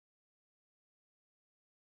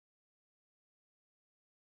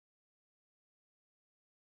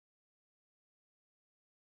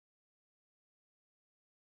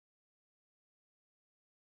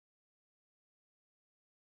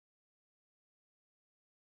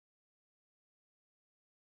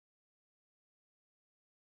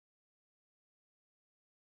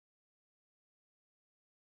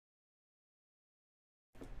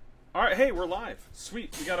All right, hey, we're live.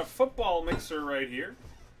 Sweet. We got a football mixer right here.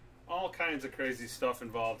 All kinds of crazy stuff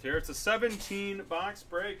involved here. It's a 17 box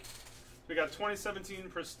break. We got 2017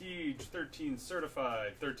 Prestige, 13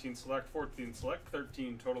 Certified, 13 Select, 14 Select,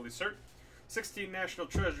 13 Totally Cert, 16 National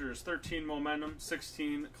Treasures, 13 Momentum,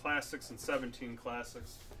 16 Classics, and 17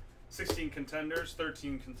 Classics, 16 Contenders,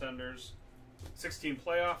 13 Contenders, 16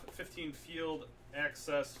 Playoff, 15 Field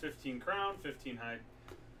Access, 15 Crown, 15 High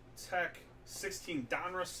Tech, 16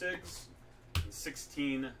 Donruss Sigs, and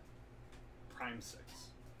 16 Prime Sigs.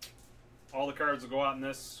 All the cards will go out in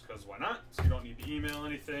this, because why not? So you don't need to email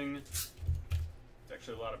anything. There's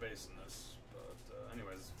actually a lot of base in this. But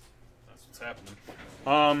anyways, that's what's happening.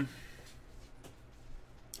 I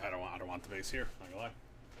don't want the base here, not gonna lie.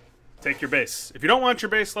 Take your base. If you don't want your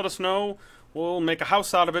base, let us know. We'll make a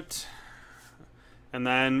house out of it. And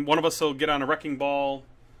then one of us will get on a wrecking ball,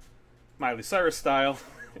 Miley Cyrus style,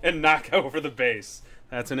 and knock over the base.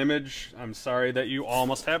 That's an image I'm sorry that you all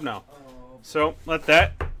must have now. So let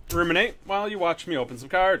that ruminate while you watch me open some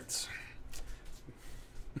cards.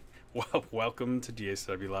 Well, welcome to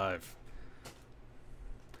DSW Live.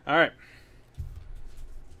 All right.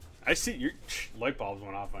 I see your light bulbs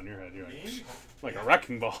went off on your head. You're like a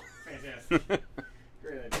wrecking ball. Fantastic.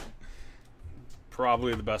 Great idea.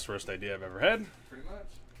 Probably the best worst idea I've ever had. Pretty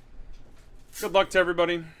much. Good luck to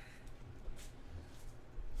everybody.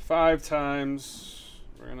 5 times.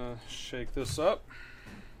 We're going to shake this up.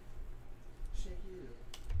 Shake you.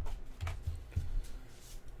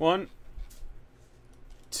 1,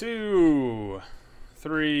 2,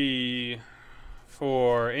 3,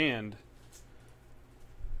 4, and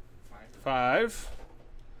 5.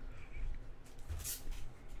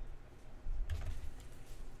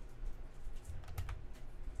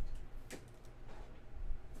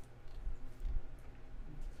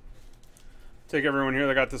 Take everyone here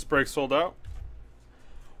that got this break sold out.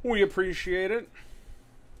 We appreciate it.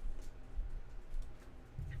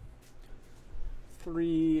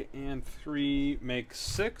 3 and 3 make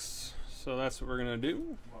 6. So that's what we're going to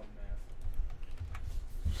do.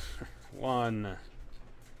 1,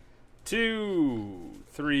 2,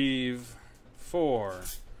 3, 4,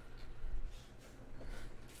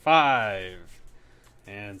 5,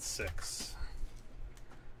 and 6.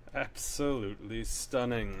 Absolutely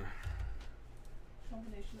stunning.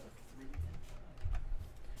 Combination of 3 and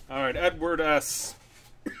 5. All right, Edward S.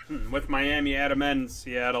 with Miami, Adam N.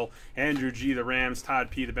 Seattle, Andrew G. the Rams, Todd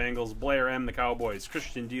P. the Bengals, Blair M. the Cowboys,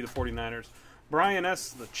 Christian D. the 49ers, Brian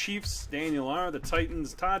S. the Chiefs, Daniel R. the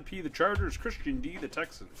Titans, Todd P. the Chargers, Christian D. the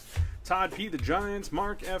Texans, Todd P. the Giants,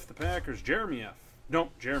 Mark F. the Packers, Jeremy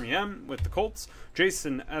M. with the Colts,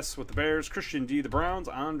 Jason S. with the Bears, Christian D. the Browns,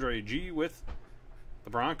 Andre G. with the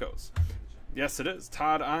Broncos. Yes, it is.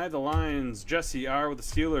 Todd I. the Lions, Jesse R. with the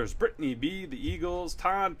Steelers, Brittany B. the Eagles,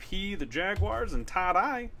 Todd P. the Jaguars, and Todd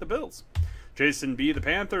I. the Bills. Jason B. the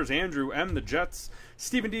Panthers, Andrew M. the Jets,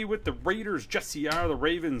 Stephen D. with the Raiders, Jesse R. the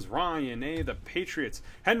Ravens, Ryan A. the Patriots,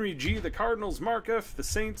 Henry G. the Cardinals, Mark F. the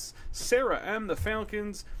Saints, Sarah M. the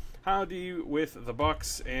Falcons, Howdy with the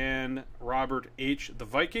Bucks, and Robert H. the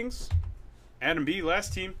Vikings. Adam B.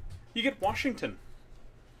 last team. You get Washington.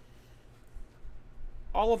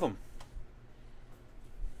 All of them.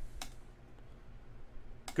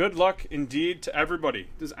 Good luck indeed to everybody.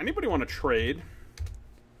 Does anybody want to trade?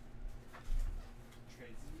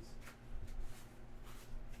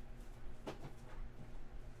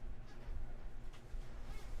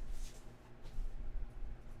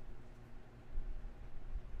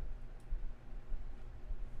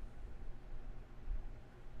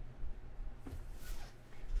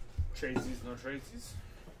 Tradesies, no tradesies.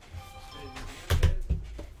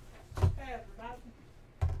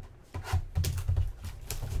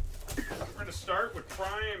 We're going to start with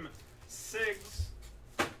Prime Sigs.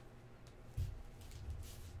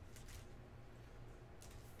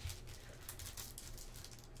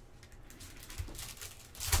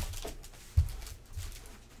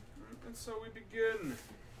 And so we begin.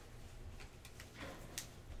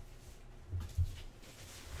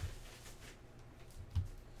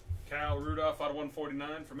 Cal Rudolph out of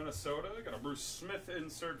 149 for Minnesota. Got a Bruce Smith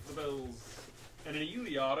insert for the Bills. And an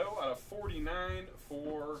Ely auto out of 49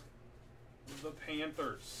 for the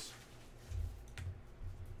Panthers.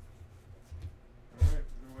 Alright,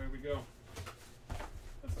 away we go.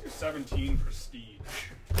 Let's do 17 Prestige.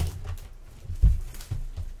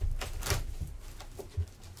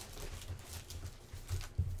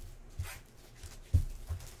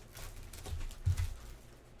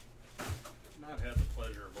 Not had the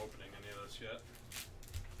pleasure of opening any of this yet.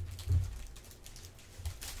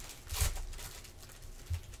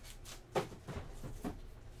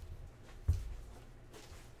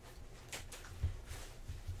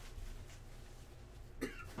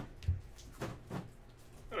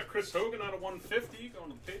 Chris Hogan out of 150,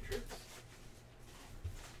 going to the Patriots.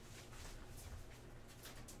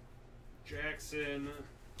 Jackson,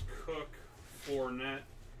 Cook, Fournette,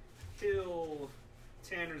 Hill,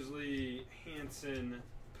 Tannersley, Hanson,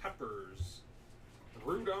 Peppers,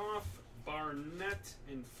 Rudolph, Barnett,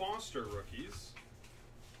 and Foster rookies.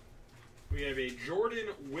 We have a Jordan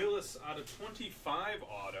Willis out of 25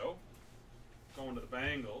 auto, going to the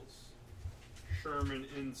Bengals. Sherman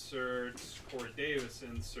inserts, Corey Davis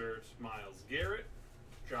inserts, Myles Garrett,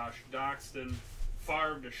 Josh Doxson,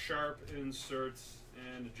 Favre to Sharp inserts,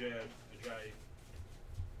 and Ajayi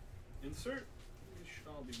insert. These should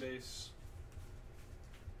all be base.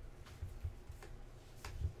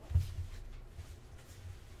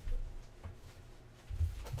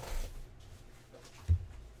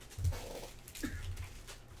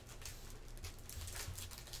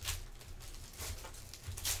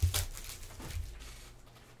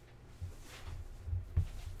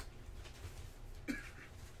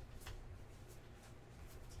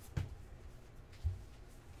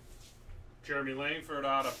 Jeremy Langford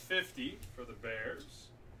out of 50 for the Bears.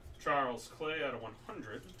 Charles Clay out of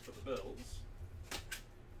 100 for the Bills.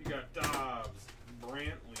 You got Dobbs,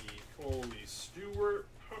 Brantley, Coley, Stewart,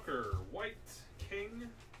 Hooker, White, King,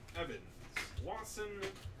 Evans, Watson,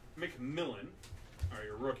 McMillan are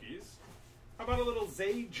your rookies. How about a little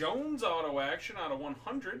Zay Jones auto action out of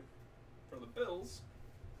 100 for the Bills?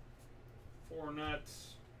 Fournette,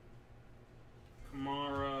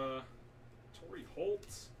 Kamara, Torrey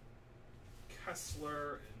Holt,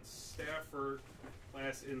 Kessler, and Stafford.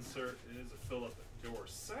 Last insert is a Philip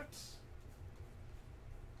Dorsett.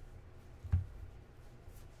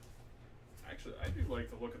 Actually, I do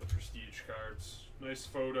like the look of the Prestige cards. Nice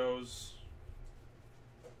photos.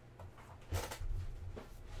 A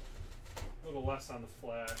little less on the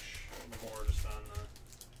flash, more just on the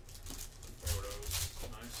photos.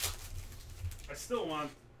 Nice. I still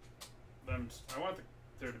want them. I want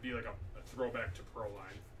there to be like a throwback to Pro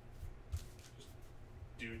Line.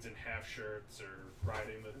 Dudes in half shirts or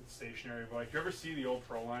riding the stationary bike. You ever see the old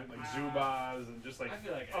Pro Line, like Zubaz and just like, I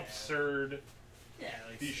feel like absurd? Yeah,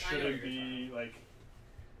 like These shouldn't be like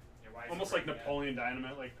almost like Napoleon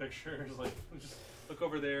Dynamite like pictures. Like just look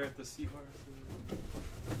over there at the seahorse.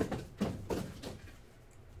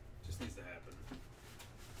 Just needs to happen.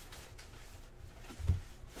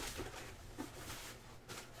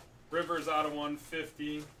 Rivers out of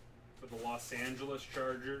 150 for the Los Angeles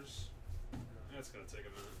Chargers. That's going to take a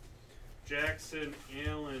minute. Jackson,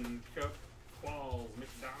 Allen, Cup, Qualls,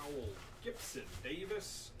 McDowell, Gibson,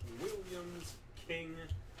 Davis, Williams, King,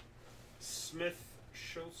 Smith,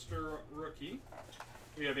 Schuster rookie.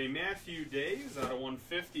 We have a Matthew Days out of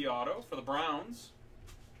 150 auto for the Browns.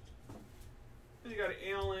 Then you got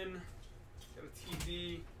Allen, got a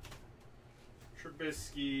TD,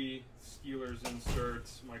 Trubisky, Steelers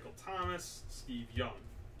inserts, Michael Thomas, Steve Young.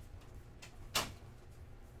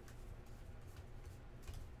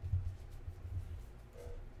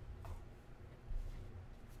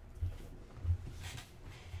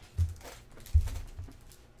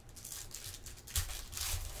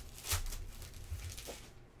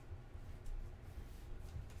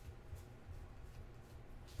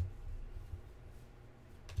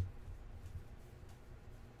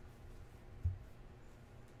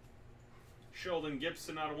 Sheldon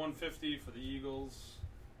Gibson out of 150 for the Eagles.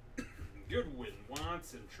 Goodwin,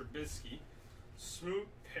 Watson, Trubisky, Smoot,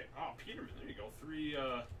 Peterman. There you go. 3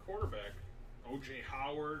 quarterback. O.J.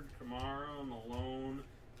 Howard, Kamara, Malone,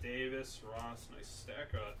 Davis, Ross. Nice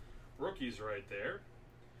stack of rookies right there.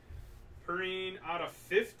 Perrine out of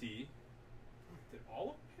 50. Did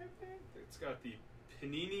all of them have that? It's got the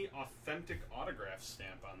Panini Authentic Autograph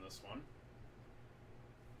stamp on this one.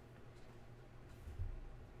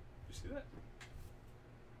 You see that?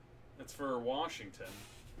 That's for Washington.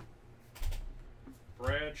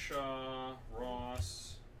 Bradshaw,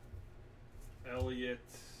 Ross, Elliott,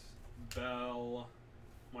 Bell,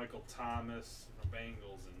 Michael Thomas, the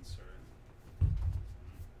Bengals insert.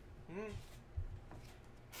 All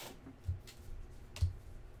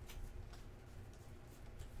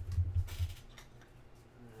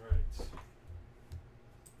right.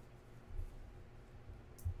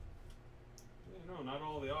 No, not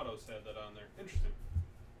all the autos had that on there. Interesting.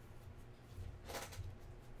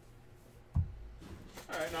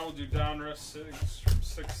 All right, now we'll do Donruss 6 from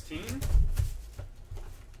 16.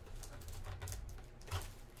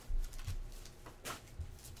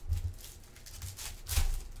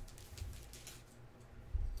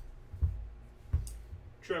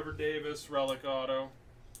 Trevor Davis, relic auto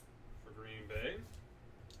for Green Bay.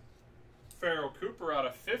 Farrell Cooper out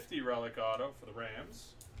of 50 relic auto for the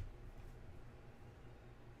Rams.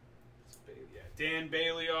 Bailey. Yeah. Dan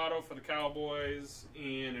Bailey auto for the Cowboys,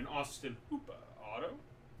 and an Austin Hooper auto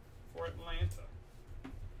for Atlanta.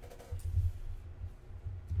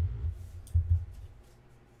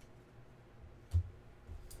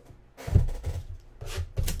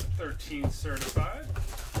 $13 certified.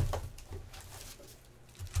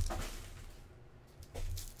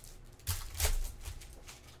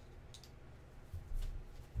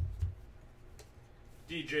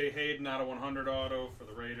 DJ Hayden out of 100 auto for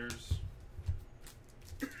the Raiders.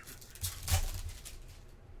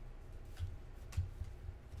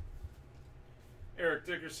 Eric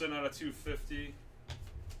Dickerson out of 250.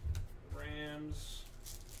 Rams.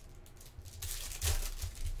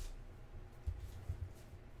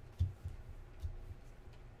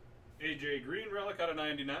 AJ Green relic out of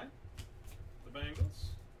 99. The Bengals.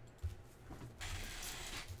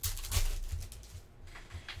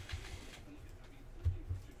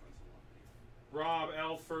 Rob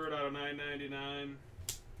Alford out of 999.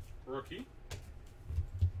 Rookie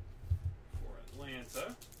for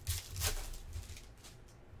Atlanta.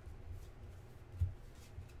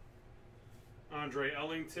 Andre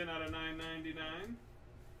Ellington out of 999.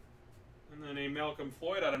 And then a Malcolm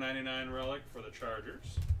Floyd out of 99 relic for the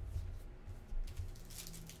Chargers.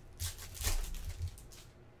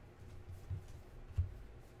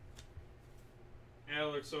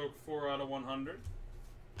 Alex Oak 4 out of 100.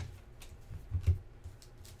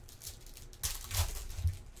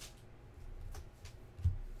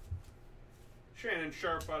 Shannon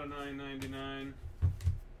Sharp out of 999.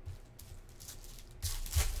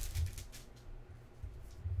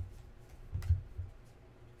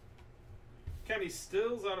 Kenny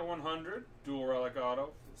Stills out of 100. Dual relic auto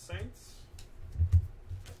for the Saints.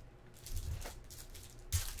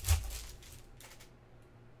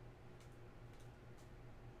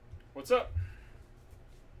 What's up?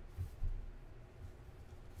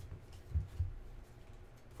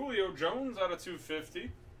 Julio Jones out of 250.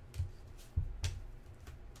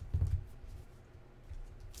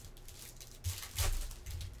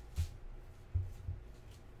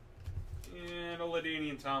 And a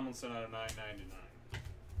LaDainian Tomlinson out of 999.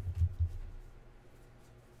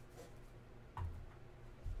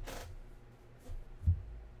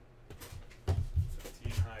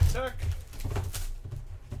 High Tech.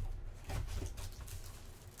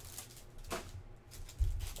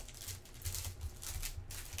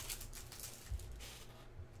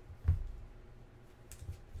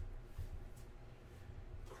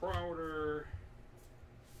 Crowder,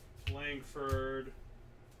 Langford,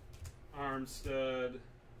 Armstead,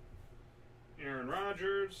 Aaron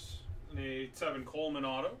Rodgers, and a Tevin Coleman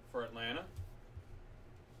auto for Atlanta.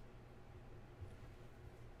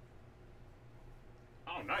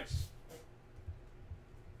 Oh, nice.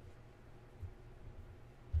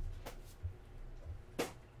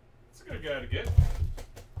 That's a good guy to get. All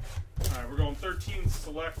right, we're going 13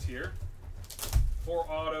 select here. 4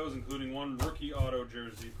 autos, including 1 rookie auto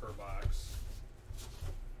jersey per box.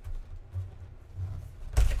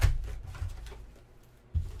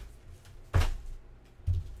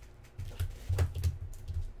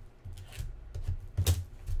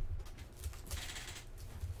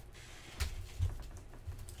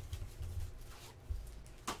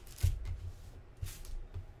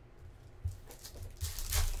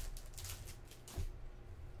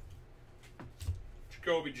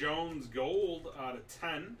 Jacoby Jones gold out of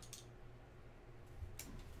 10.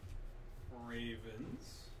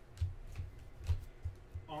 Ravens.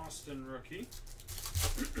 Austin rookie.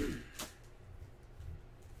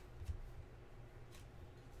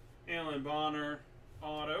 Alan Bonner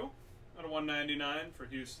auto out of 199 for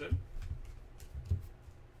Houston.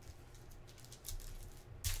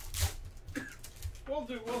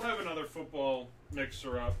 We'll have another football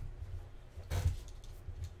mixer up.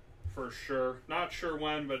 For sure. Not sure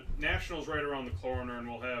when, but Nationals right around the corner, and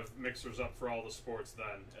we'll have mixers up for all the sports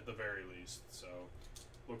then, at the very least. So,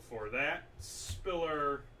 look for that.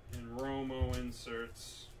 Spiller and Romo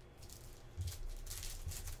inserts.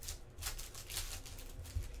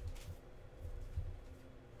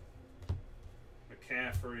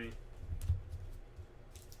 McCaffrey.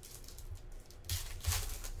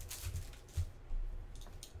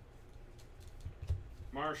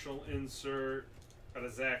 Marshall insert. Got a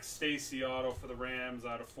Zach Stacy auto for the Rams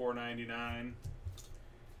out of $4.99.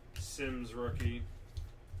 Sims rookie.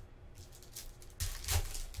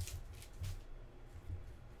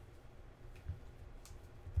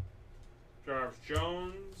 Jarvis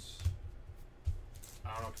Jones.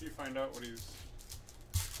 I don't know. Can you find out what he's...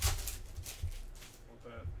 what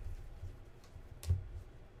that...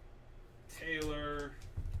 Taylor.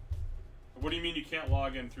 What do you mean you can't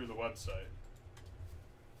log in through the website?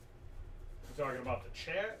 You're talking about the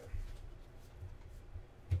chat?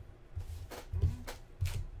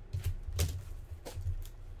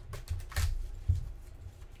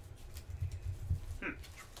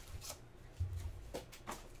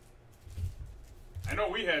 I know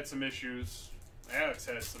we had some issues. Alex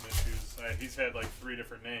had some issues. He's had like 3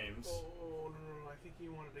 different names. Oh, no. I think he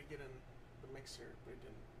wanted to get in the mixer, but he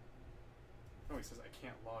didn't. No, he says I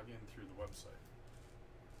can't log in through the website.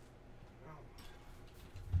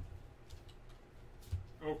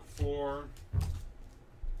 Oh. Oak 4.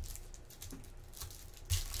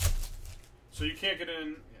 So you can't get in.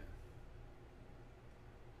 Yeah.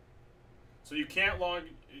 So you can't log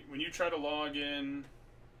when you try to log in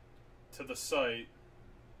to the site.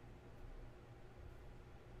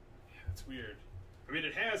 Yeah, it's weird. I mean,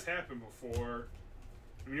 it has happened before.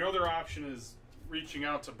 I mean, your other option is reaching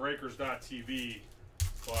out to breakers.tv,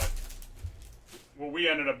 but what we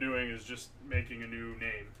ended up doing is just making a new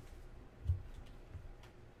name.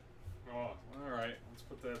 Oh, all right. Let's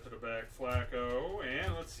put that to the back. Flacco,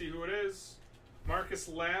 and let's see who it is. Marcus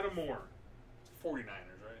Lattimore.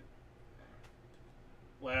 49ers, right?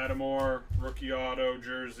 Lattimore, rookie auto,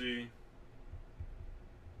 jersey.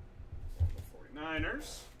 The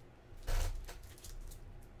 49ers.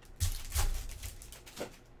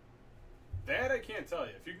 That I can't tell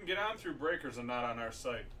you. If you can get on through Breakers and not on our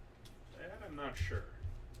site, that I'm not sure.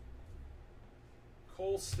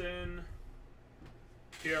 Colston,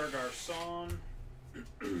 Pierre Garçon. I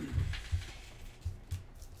don't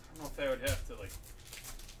know if they would have to like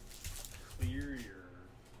clear your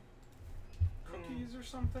cookies or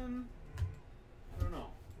something. I don't know.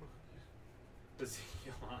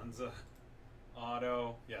 Ezekiel Lanza,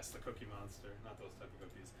 auto. Yes, the Cookie Monster, not those type of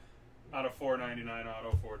cookies. Out of 499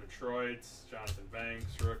 auto for Detroit. Jonathan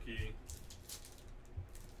Banks, rookie.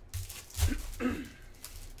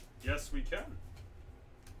 Yes, we can.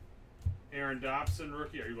 Aaron Dobson,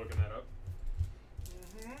 rookie. Are you looking that up?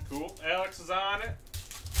 Mm-hmm. Cool. Alex is on it.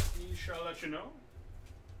 He shall let you know.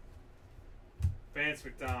 Vance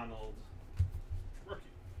McDonald, rookie.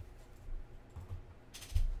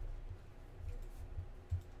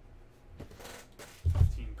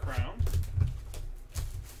 Team Crown.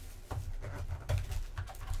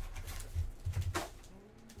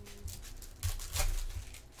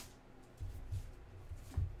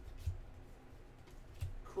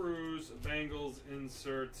 Cruz, Bengals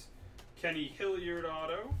insert Kenny Hilliard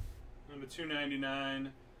auto on the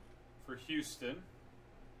 299 for Houston.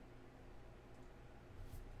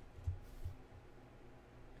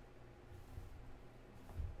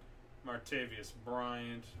 Martavius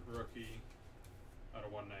Bryant, rookie out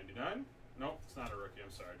of 199. Nope, it's not a rookie, I'm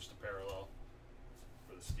sorry, just a parallel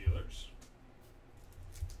for the Steelers.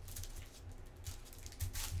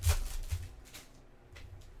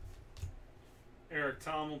 Eric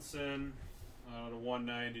Tomlinson out of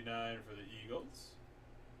 199 for the Eagles.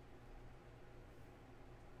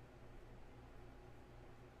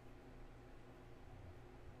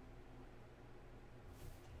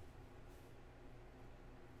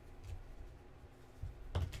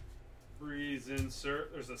 Breeze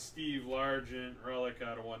insert. There's a Steve Largent relic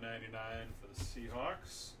out of 199 for the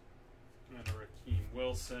Seahawks. And a Raheem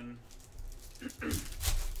Wilson.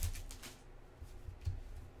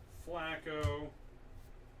 Flacco.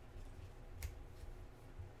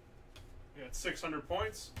 We got 600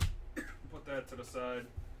 points. Put that to the side.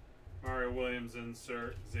 Mario Williams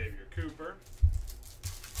insert. Xavier Cooper.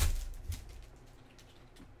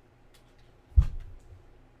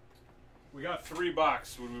 We got 3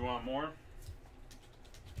 box. Would we want more?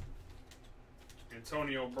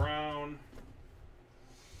 Antonio Brown.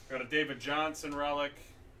 Got a David Johnson relic.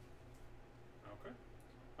 Okay.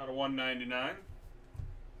 Out of 199.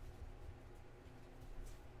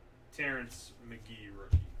 Terrence McGee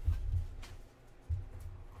rookie.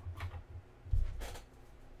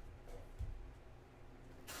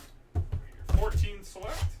 Your 14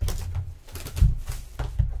 select.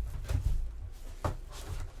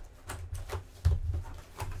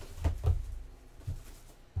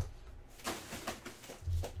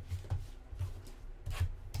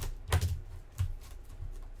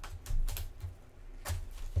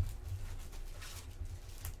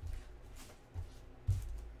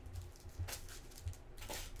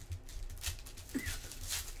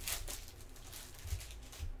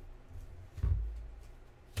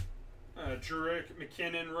 Jurek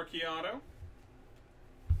McKinnon rookie auto.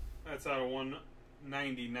 That's out of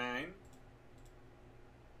 199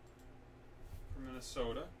 for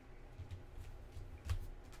Minnesota.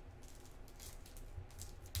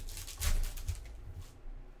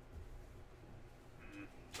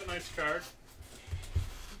 It's a nice card.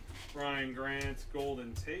 Ryan Grant,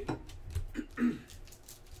 Golden Tate.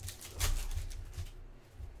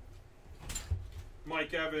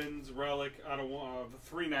 Mike Evans, relic out of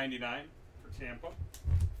 $3.99 for Tampa.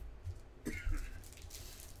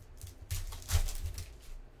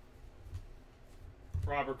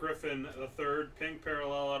 Robert Griffin III, pink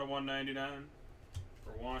parallel out of $1.99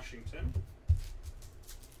 for Washington.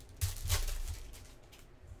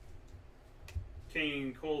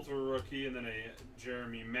 Kane Coulter rookie, and then a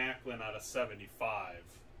Jeremy Maclin out of 75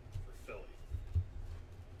 for Philly.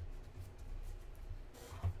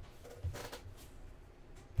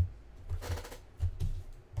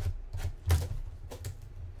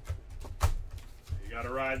 You gotta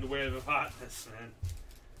ride the wave of hotness, man.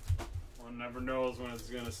 One never knows when it's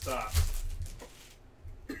gonna stop.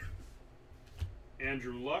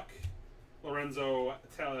 Andrew Luck, Lorenzo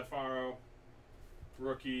Taliaferro,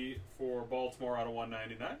 rookie for Baltimore out of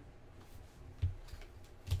 $1.99.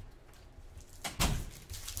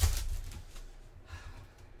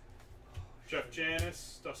 Jeff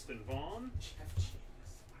Janis, Dustin Vaughn. Jeff Janis.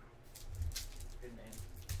 Good name.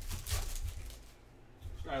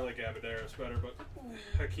 I like Abadaris better, but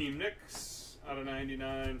Hakeem Nicks out of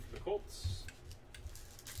 $99 for the Colts.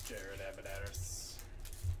 Jared Abadaris.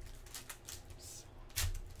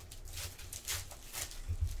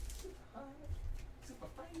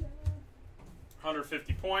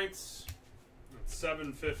 150 points. That's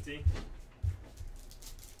 $750.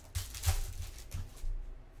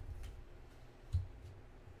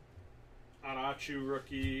 Anachu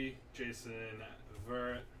rookie, Jason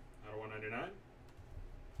Verrett out of $199. That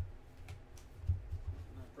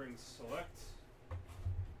brings select.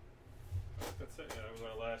 That's it. Yeah, that was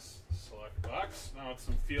our last select box. Now it's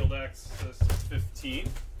some field access 15.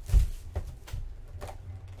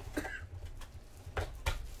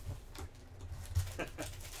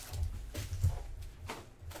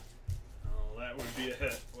 Oh, that would be a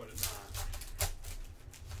hit, would it not?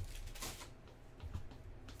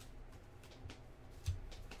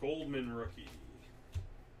 Goldman rookie.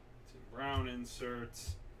 Tim Brown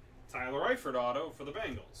inserts. Tyler Eifert auto for the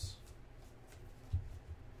Bengals.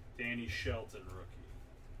 Danny Shelton rookie.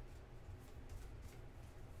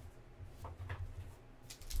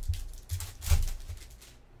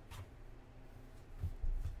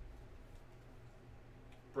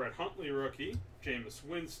 Brett Huntley rookie. Jameis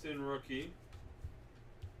Winston rookie.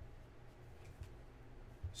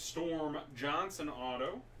 Storm Johnson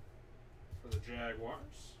auto for the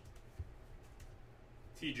Jaguars.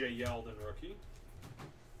 TJ Yeldon rookie.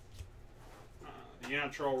 The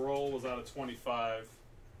Antro roll was out of 25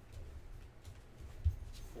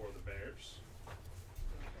 for the Bears.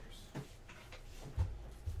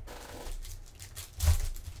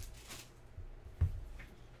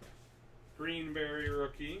 Greenberry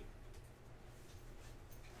rookie.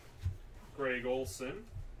 Greg Olson.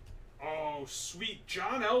 Oh, sweet.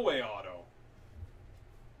 John Elway auto.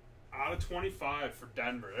 Out of 25 for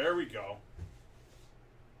Denver. There we go.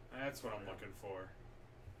 That's what I'm looking for.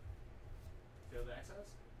 Field access?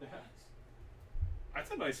 Yeah. That's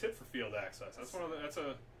a nice hit for field access. That's one of the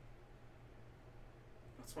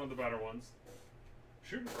that's one of the better ones.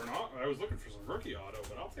 Shooting for an auto. I was looking for some rookie auto,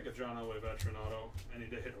 but I'll take a John Elway veteran auto any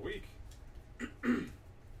day of the week.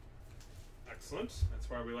 Excellent. That's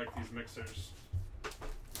why we like these mixers.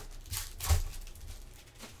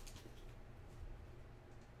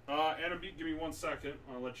 Adam, give me 1 second.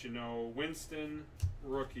 I'll let you know. Winston,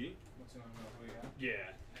 rookie. What's going on? Who we got?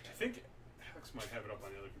 Yeah, I think Alex might have it up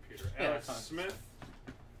on the other computer. Yeah, Alex that's fine. Smith.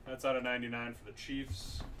 That's out of 99 for the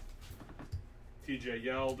Chiefs. TJ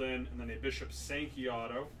Yeldon, and then a Bishop Sankey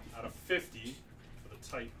auto out of 50 for the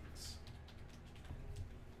Titans.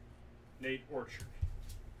 Nate Orchard.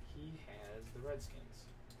 He has the Redskins.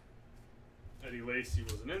 Eddie Lacy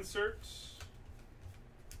was an insert.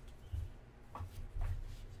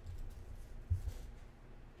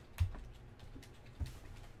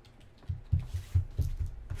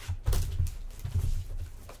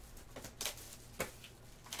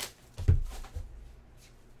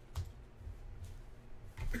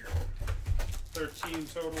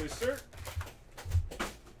 Totally cert.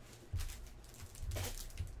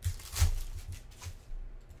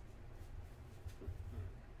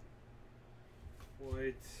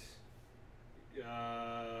 White.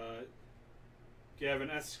 Gavin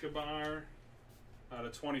Escobar out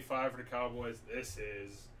of 25 for the Cowboys. This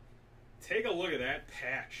is. Take a look at that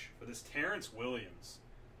patch for this Terrence Williams.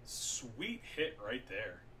 Sweet hit right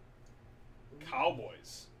there.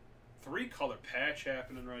 Cowboys. 3-color patch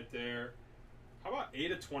happening right there. How about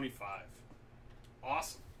 8 of 25?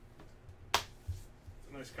 Awesome. It's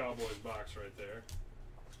a nice Cowboys box right there.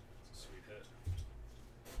 It's a sweet hit.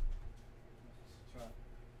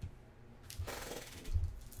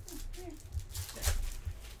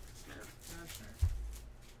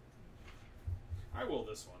 will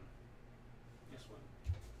this one. This one.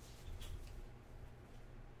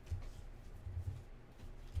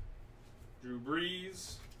 Drew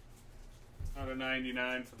Brees out of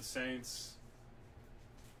 99 for the Saints.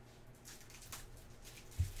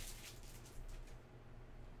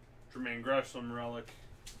 Jermaine Gresham relic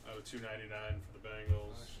out of 299 for the I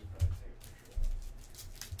Bengals. should probably take a picture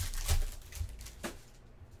of that.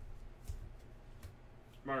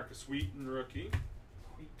 Marcus Wheaton rookie.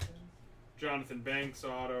 Jonathan Banks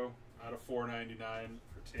auto out of 499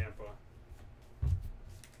 for Tampa.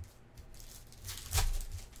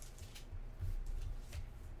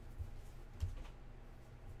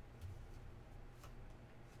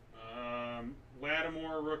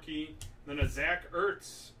 Lattimore rookie. Then a Zach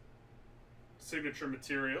Ertz signature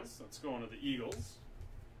materials. That's going to the Eagles.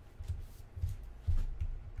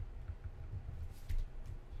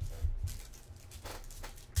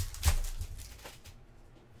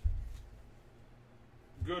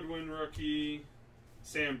 Goodwin rookie.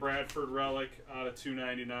 Sam Bradford relic out of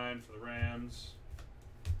 299 for the Rams.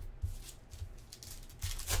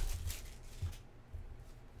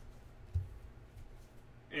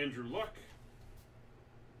 Andrew Luck.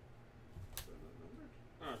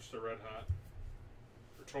 Oh, just a red hot.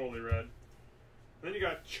 Or totally red. Then you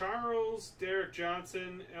got Charles, Derek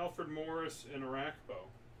Johnson, Alfred Morris, and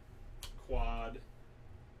Arakpo. Quad.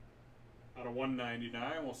 Out of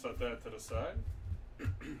 199. We'll set that to the side.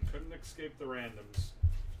 Couldn't escape the randoms.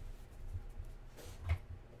 I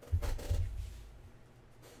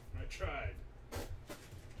tried.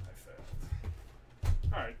 I failed.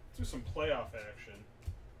 Alright, do some playoff action.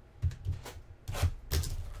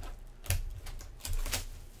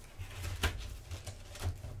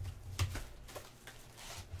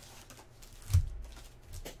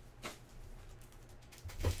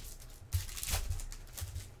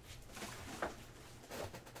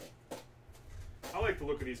 I like to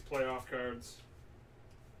look at these playoff cards.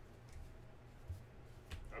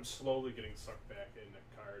 I'm slowly getting sucked back into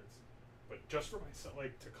cards, but just for myself,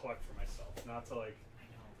 like to collect for myself, not to like. I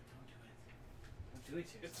know, but don't do it. Don't do it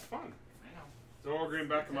to It's yourself. fun. I know. Doral Green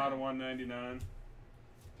Beckham out of 199.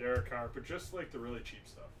 Derek Carr, but just like the really cheap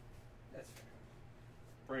stuff. That's fair.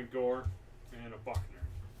 Frank Gore and a Buckner.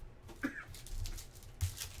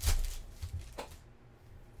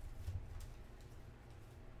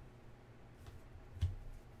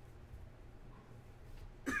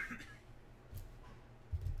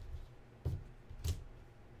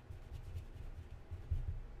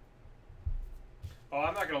 Oh,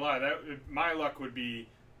 I'm not gonna lie. My luck would be,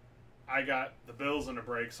 I got the Bills in a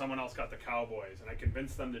break. Someone else got the Cowboys, and I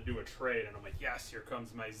convinced them to do a trade. And I'm like, yes, here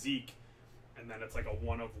comes my Zeke, and then it's like a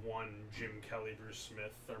 1-of-1 Jim Kelly, Bruce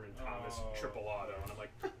Smith, Thurman Thomas triple auto, and I'm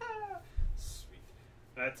like, sweet.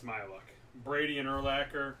 That's my luck. Brady and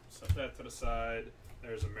Urlacher. Set that to the side.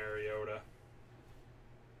 There's a Mariota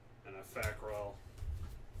and a Fackrell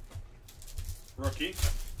rookie.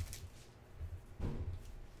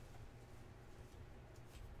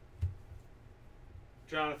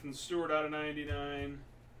 Jonathan Stewart out of 99.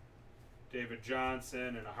 David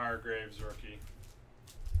Johnson and a Hargraves rookie.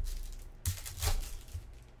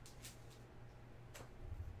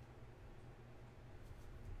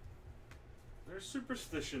 There's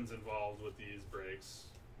superstitions involved with these breaks.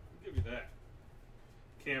 I'll give you that.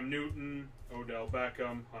 Cam Newton, Odell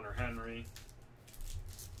Beckham, Hunter Henry.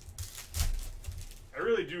 I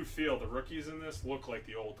really do feel the rookies in this look like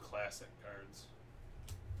the old classic cards.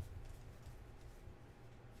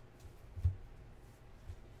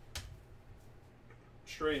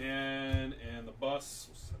 Strahan and the Bus.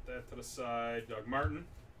 We'll set that to the side. Doug Martin.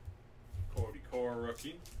 Cody Core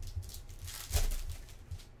rookie.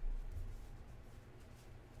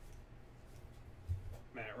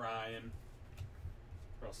 Matt Ryan.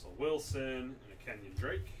 Russell Wilson and a Kenyon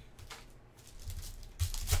Drake.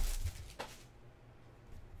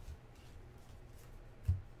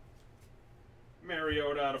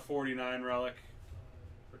 Mariota out of 49 relic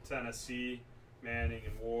for Tennessee. Manning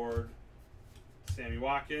and Ward. Sammy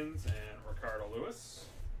Watkins and Ricardo Lewis.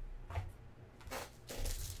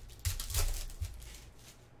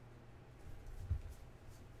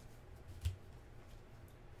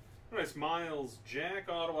 Nice Miles Jack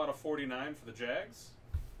auto out of 49 for the Jags.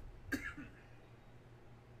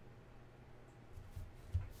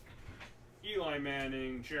 Eli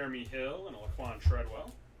Manning, Jeremy Hill, and Laquan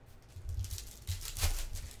Treadwell.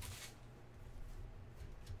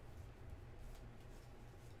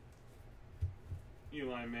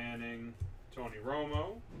 Eli Manning, Tony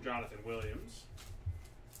Romo, Jonathan Williams.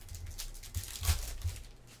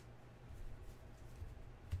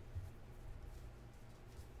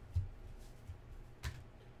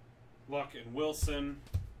 Luck and Wilson,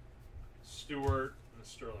 Stewart, and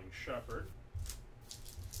Sterling Shepard.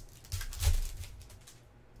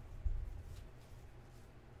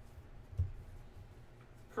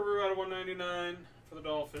 Carew out of 199 for the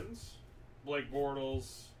Dolphins. Blake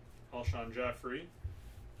Bortles, Alshon Jeffrey,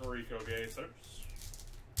 Rico Gaithers.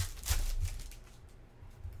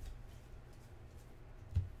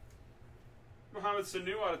 Mohamed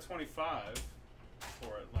Sanu out of 25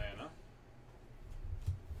 for Atlanta.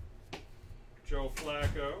 Joe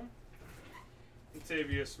Flacco,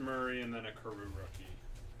 Latavius Murray, and then a Carew rookie.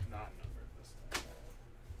 Not numbered this time.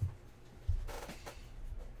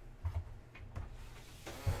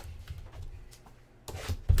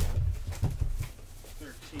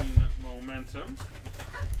 13 momentum.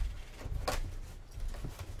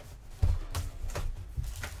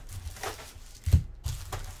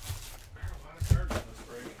 There are a lot of cards in this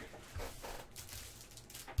break.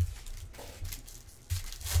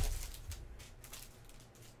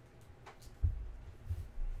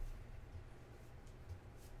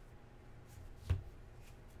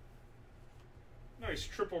 Nice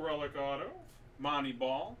triple relic auto. Monty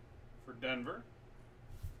Ball for Denver.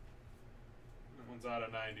 That one's out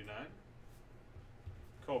of 99.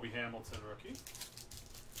 Kobe Hamilton rookie.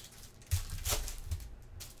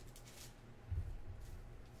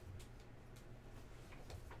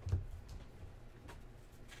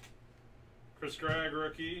 Chris Gregg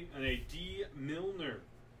rookie and a D. Milner.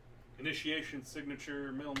 Initiation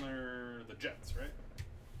signature Milner, the Jets, right?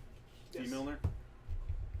 Yes. D. Milner?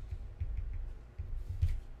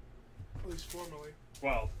 At least formally.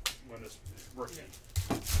 Well, when it's rookie. Yeah.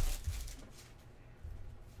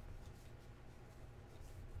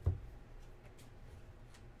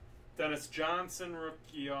 Dennis Johnson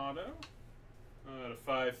rookie auto at a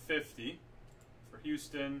 550 for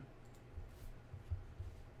Houston.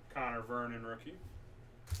 Connor Vernon rookie.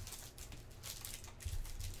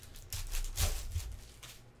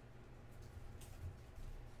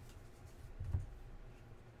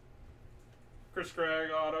 Chris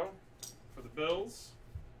Gregg auto for the Bills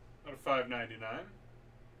out of 599.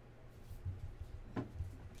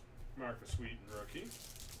 Marcus Wheaton rookie.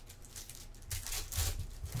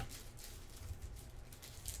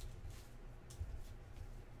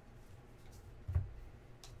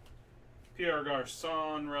 Pierre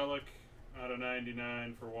Garçon relic out of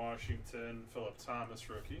 99 for Washington. Philip Thomas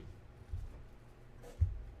rookie.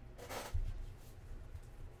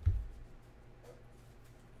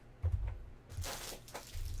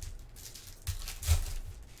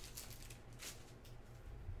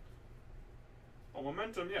 Well,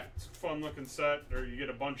 Momentum, yeah, it's a fun looking set. Or you get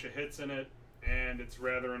a bunch of hits in it, and it's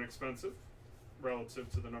rather inexpensive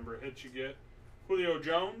relative to the number of hits you get. Julio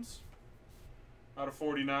Jones out of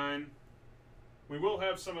 49. We will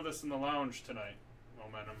have some of this in the lounge tonight.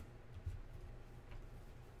 Momentum.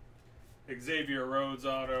 Xavier Rhodes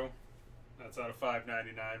auto. That's out of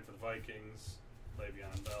 599 for the Vikings.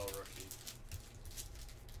 Le'Veon Bell rookie.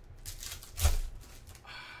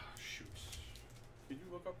 Shoot. Could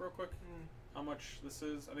you look up real quick how much this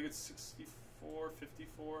is? I think it's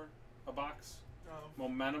 $64.54 a box.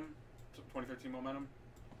 Momentum. 2013 Momentum.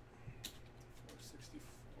 Or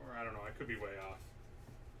 64. I don't know. I could be way off.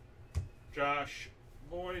 Josh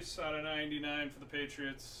Boyce out of 99 for the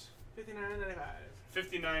Patriots. $59.95.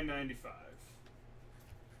 $59.95.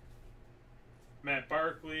 Matt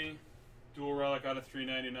Barkley, dual relic out of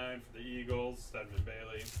 $3.99 for the Eagles. Stedman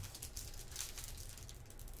Bailey.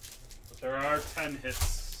 But there are 10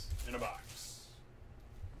 hits in a box.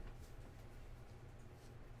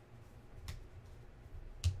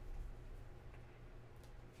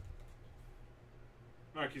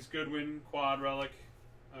 Marquise Goodwin, quad relic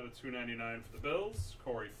out of $2.99 for the Bills.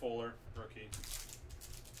 Corey Fuller, rookie.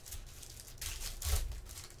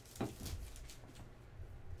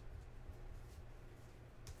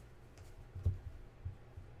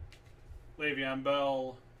 Le'Veon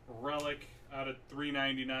Bell, relic out of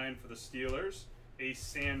 $3.99 for the Steelers. Ace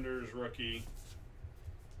Sanders, rookie.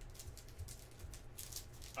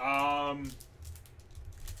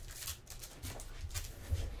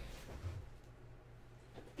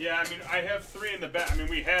 Yeah, I mean, I have 3 in the back. I mean,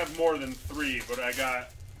 we have more than 3, but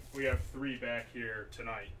we have 3 back here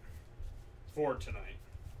tonight. For tonight.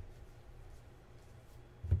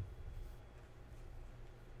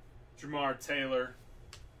 Jamar Taylor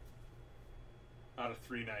out of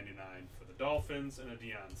 $3.99 for the Dolphins, and a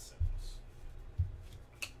Deion Sims.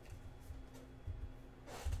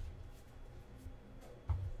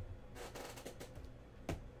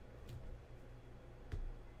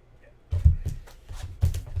 Yeah.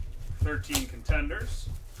 13 contenders.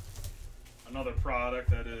 Another product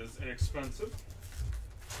that is inexpensive.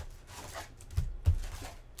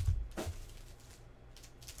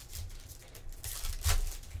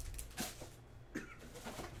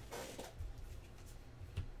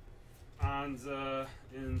 Alonza,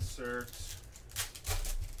 insert.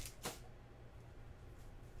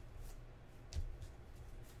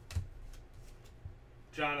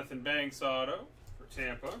 Jonathan Banks auto for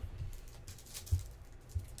Tampa.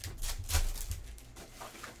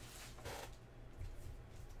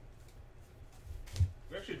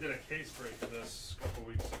 We actually did a case break of this a couple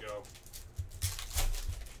weeks ago.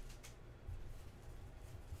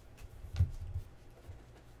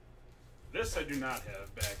 This I do not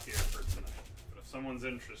have back here for tonight, but if someone's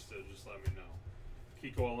interested, just let me know.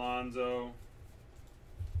 Kiko Alonso.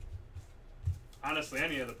 Honestly,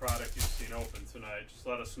 any of the product you've seen open tonight, just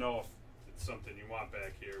let us know if it's something you want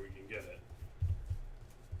back here. We can get it.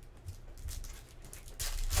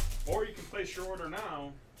 Or you can place your order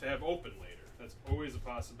now to have open later. That's always a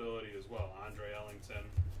possibility as well. Andre Ellington.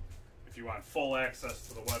 If you want full access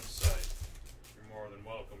to the website, you're more than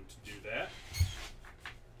welcome to do that.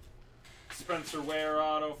 Spencer Ware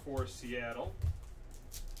auto for Seattle.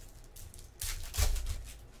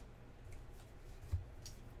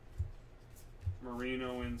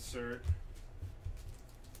 Marino insert.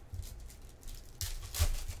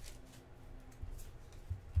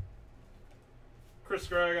 Chris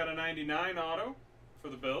Gregg got a 99 auto for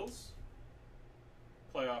the Bills.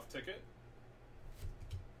 Playoff ticket.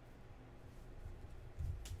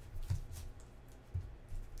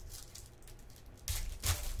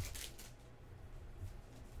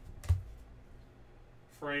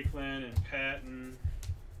 Franklin and Patton.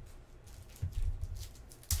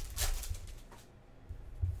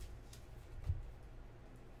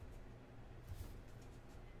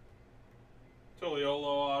 Toliolo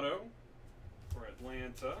auto for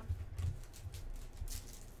Atlanta.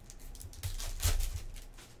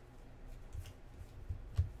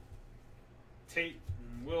 Tate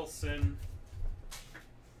and Wilson.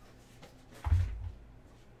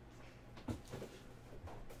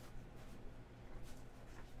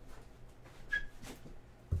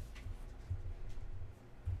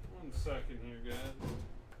 One second here, guys.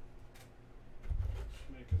 Just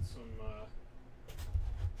making some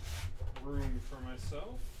room for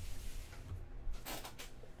myself.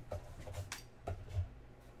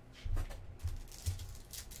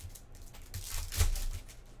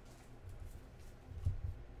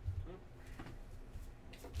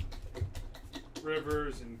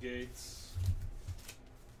 Rivers and Gates.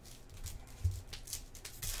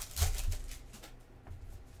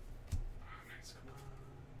 Oh, nice, come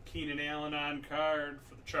on. Keenan Allen on card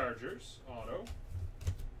for the Chargers, auto.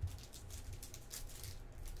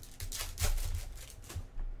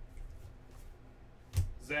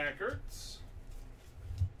 Zach Ertz.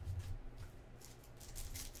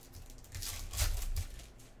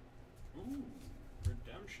 Ooh,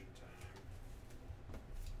 redemption time.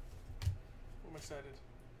 I'm excited.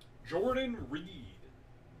 Jordan Reed.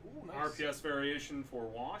 Ooh, nice. RPS variation for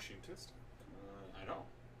Washington. I know.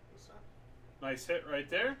 What's that? Nice hit right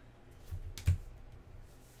there.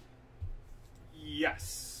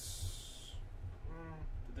 Yes.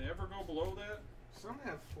 Did they ever go below that? Some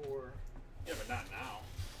have 4. Yeah, but not now.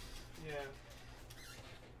 Yeah.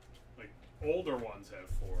 Like, older ones have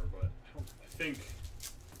 4, but I think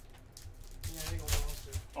Yeah, I think one wants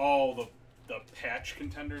to. all the patch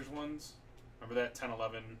contenders ones. Remember that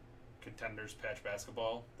 10-11 contenders patch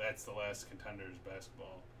basketball? That's the last contenders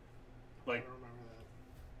basketball. I Like, don't remember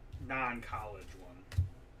that. non-college one.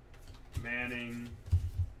 Manning.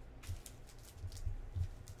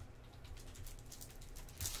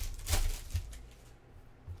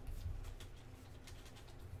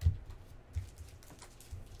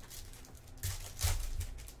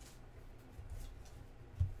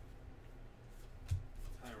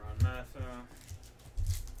 Tyrann Matha.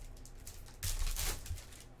 Is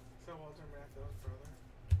that Walter Matthau's brother?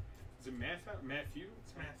 Is it Matthew?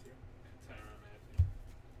 It's Matthew. Tyrann Matthew.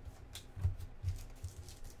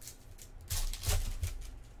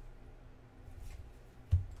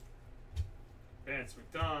 Vance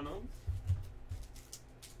McDonald.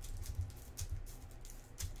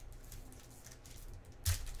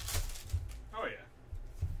 Oh yeah.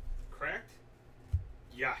 Cracked?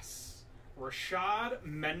 Yes. Rashad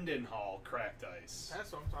Mendenhall cracked ice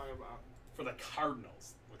That's what I'm talking about. for the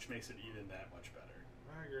Cardinals, which makes it even that much better.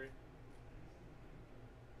 I agree.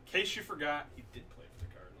 In case you forgot, he did play for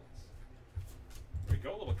the Cardinals. There we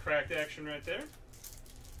go, a little cracked action right there.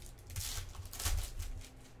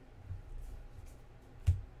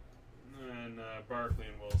 And then Barkley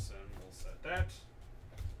and Wilson, we'll set that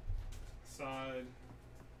aside.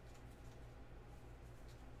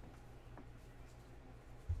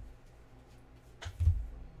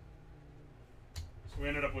 So we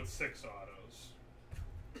ended up with 6 autos.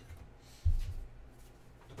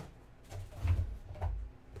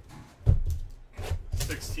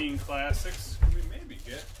 16 classics. Can we maybe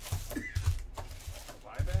get a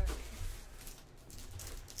buyback?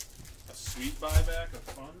 A sweet buyback of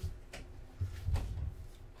fun?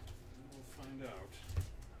 We'll find out.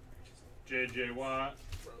 J.J. Watt,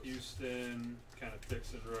 Houston, Kenneth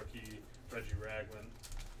Dixon rookie, Reggie Ragland.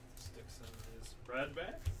 Dixon is Brad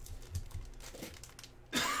back.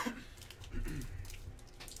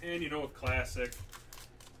 And you know, with Classic,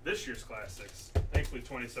 this year's Classics, thankfully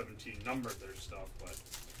 2017 numbered their stuff, but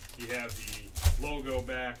you have the logo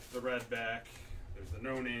back, the red back, there's the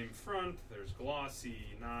no-name front, there's glossy,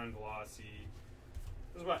 non-glossy.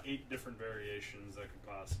 There's about 8 different variations that could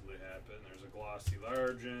possibly happen. There's a glossy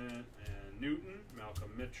Largent and Newton,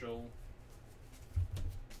 Malcolm Mitchell.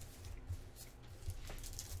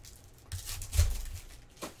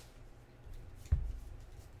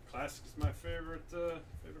 Classic is my favorite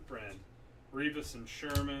brand. Revis and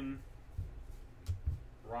Sherman,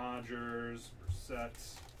 Rogers,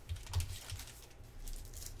 Brissett.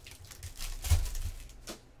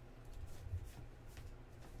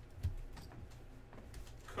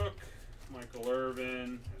 Cook, Michael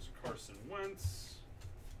Irvin, there's Carson Wentz.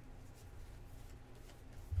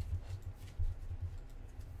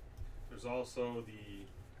 There's also the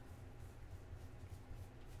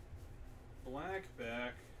black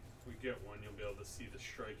back. If we get one, you'll be able to see the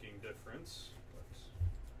striking difference, but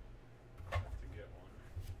I have to get one.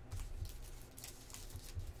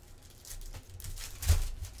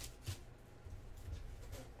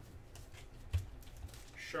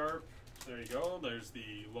 Sharp, there you go. There's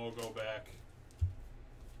the logo back.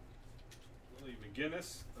 Willie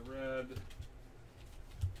McGinnis, the red.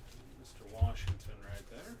 Mr. Washington right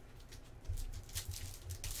there.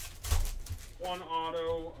 One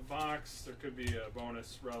auto, a box. There could be a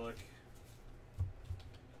bonus relic.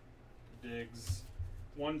 Diggs.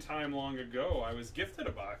 One time long ago, I was gifted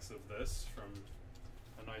a box of this from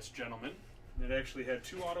a nice gentleman. And it actually had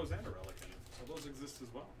 2 autos and a relic in it. So those exist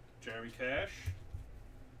as well. Jeremy Cash.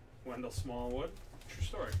 Wendell Smallwood. True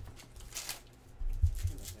story.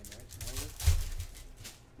 It's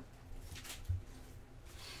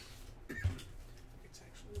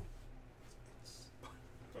actually.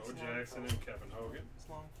 Bo Jackson and Kevin Hogan. It's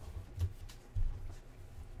long.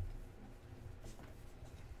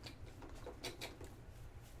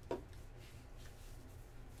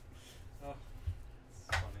 Oh, it's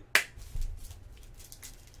funny.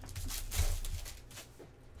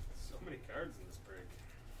 So many cards in this break.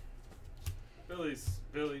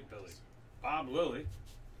 Billy. Bob Lilly.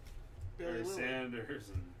 Billy Barry Lilly. Sanders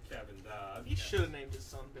and Kevin Dodd. He should have named his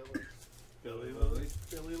son Billy. Billy Lilly.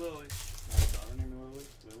 Billy Lilly. My daughter named Lily.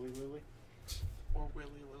 Lily. Or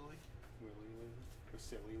Willie Lilly. Or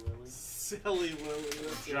Silly Lily. Silly Lily.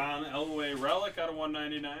 That's it. John Elway relic out of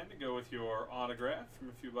 199 to go with your autograph from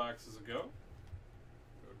a few boxes ago.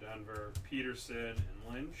 Go Denver, Peterson,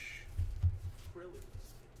 and Lynch. Really?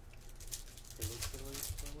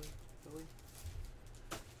 Lily.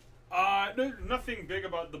 No, nothing big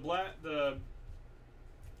about the black.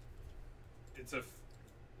 It's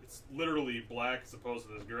literally black as opposed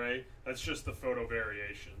to this gray. That's just the photo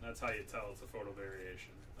variation. That's how you tell it's a photo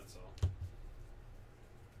variation. That's all.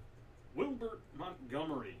 Wilbert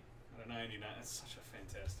Montgomery at a 99. That's such a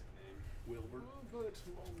fantastic name. Wilbur. Robert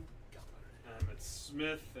Montgomery. Emmett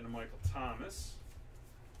Smith and Michael Thomas.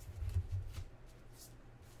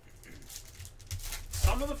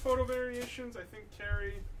 Some of the photo variations I think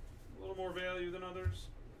carry a little more value than others.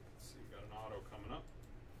 Let's see, we got an auto coming up.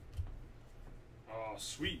 Oh,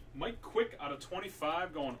 sweet. Mike Quick out of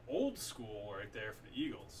 25 going old school right there for the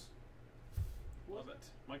Eagles. Love it.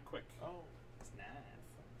 Mike Quick. Oh, it's nice.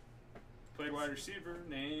 Played wide receiver,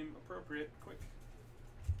 name appropriate, Quick.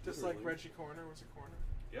 Just like Reggie Corner was a corner.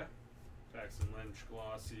 Yeah. Paxton Lynch,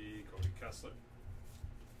 Glossy, Cody Kessler.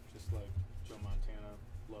 Just like Joe Montana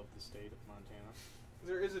loved the state of Montana.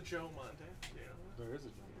 There is a Joe Montana. Yeah. There is a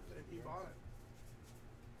Joe Montana. He bought it.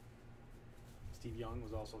 Steve Young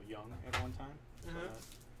was also young at one time. So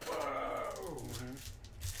Whoa! Mhm.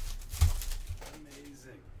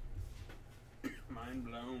 Amazing. Mind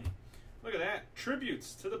blown. Look at that.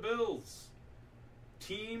 Tributes to the Bills.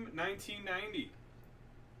 Team 1990.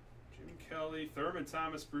 Jim Kelly, Thurman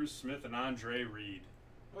Thomas, Bruce Smith, and Andre Reed.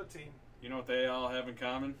 What team? You know what they all have in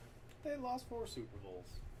common? They lost 4 Super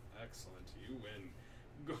Bowls. Excellent. You win.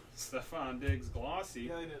 Go Stephon Diggs, Glossy.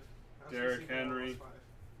 Yeah, they did. I was Derrick gonna see if they Henry. lost 5.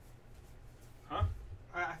 Huh?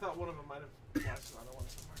 I thought one of them might have lost another one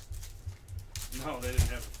somewhere. No, they didn't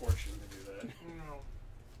have the fortune to do that. No.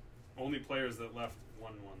 Only players that left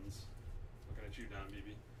won ones. Looking at you, Don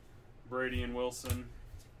Beebe. Brady and Wilson.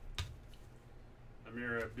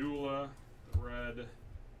 Amir Abdullah, the red.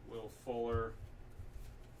 Will Fuller.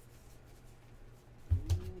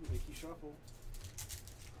 Mickey Shuffle.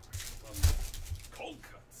 Cold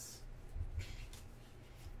cuts.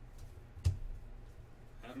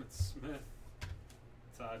 Emmett Smith.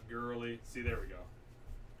 Todd Gurley. See, there we go.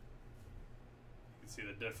 You can see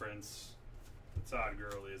the difference. The Todd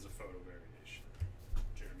Gurley is a photo variation.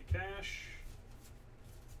 Jeremy Cash.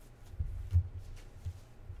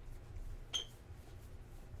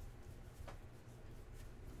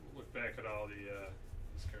 We'll look back at all these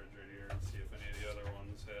cards right here and see if any of the other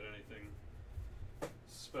ones had anything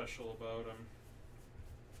special about them.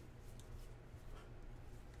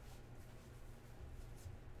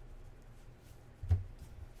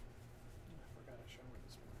 I forgot I showered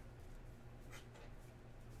this morning.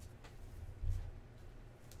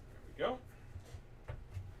 There we go.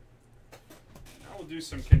 Now we'll do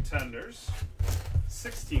some contenders.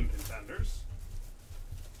 16 contenders.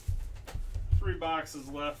 3 boxes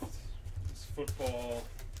left. This football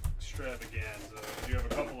extravaganza. We do have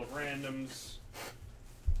a couple of randoms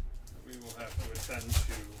that we will have to attend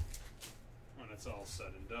to when it's all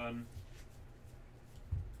said and done.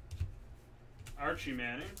 Archie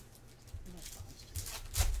Manning.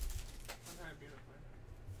 Very beautiful.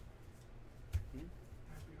 Hmm?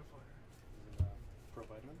 Very beautiful. Is it Pro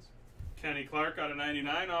Vitamins? Kenny Clark out of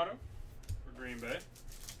 99 auto for Green Bay.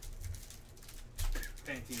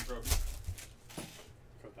 Pantene Pro.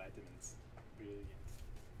 Pro Vitamins. Brilliant.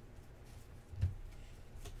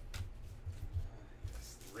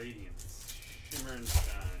 Yes, radiance, shimmer and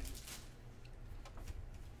shine.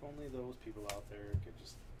 If only those people out there could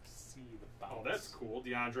just see the bounce. Oh, that's cool.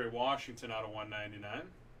 DeAndre Washington out of 199.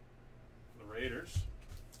 The Raiders.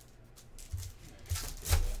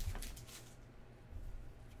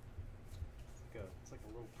 It's like a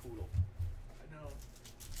little poodle. I know.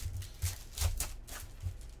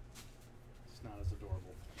 It's not as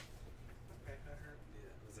adorable. Okay, that hurt.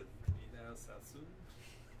 Yeah, was it Nina Satsu?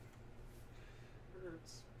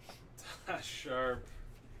 Hurts. Tosh Sharp.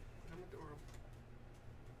 I'm adorable.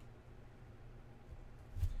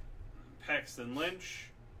 Paxton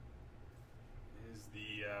Lynch is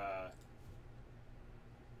the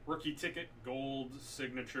rookie ticket gold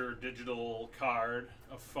signature digital card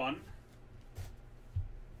of fun.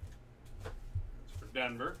 It's for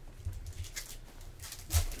Denver.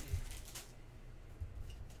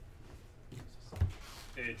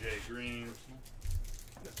 AJ Green.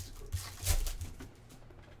 That's good.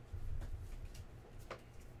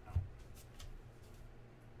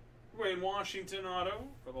 Wayne Washington auto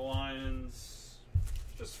for the Lions.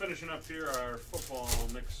 Just finishing up here our football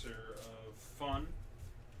mixer of fun.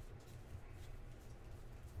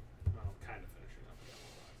 Well, kind of finishing up. We got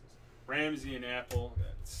more boxes. Ramsey and Apple.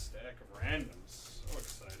 That stack of randoms. So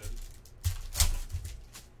excited.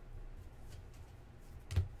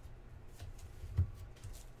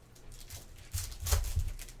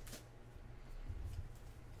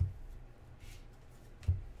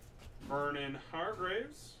 Vernon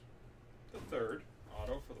Hargraves, the third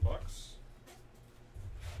auto for the Bucks.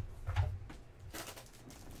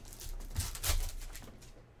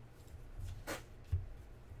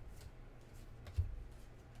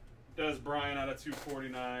 Des Bryant out of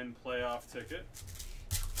 249 playoff ticket.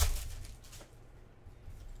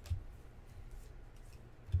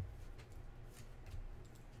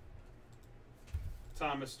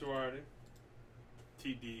 Thomas Duarte,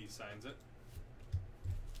 TD signs it.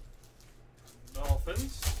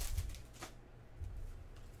 Dolphins.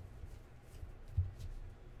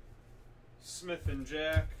 Smith and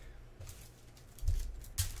Jack.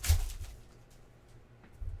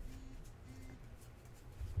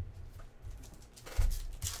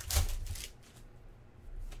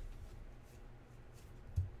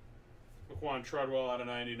 Laquan Treadwell out of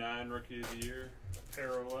 99, Rookie of the Year.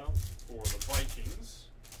 Parallel for the Vikings.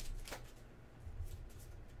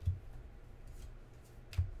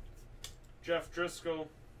 Jeff Driscoll,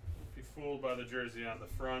 don't be fooled by the jersey on the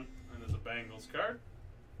front, and there's a Bengals card.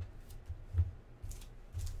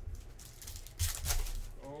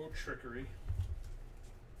 Oh, trickery.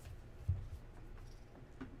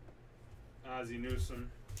 Ozzie Newsome.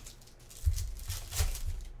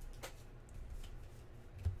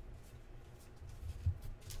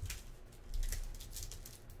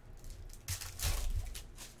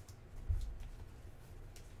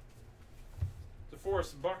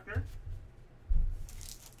 DeForest Buckner.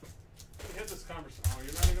 We had this conversation. Oh,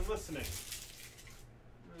 you're not even listening.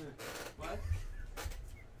 What?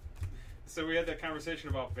 So we had that conversation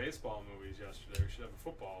about baseball movies yesterday. We should have a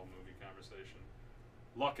football movie conversation.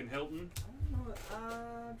 Luck and Hilton. I don't know.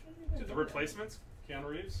 I'm trying to think The of Replacements. Keanu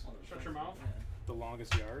Reeves. Oh, the Shut your mouth. Replacements, The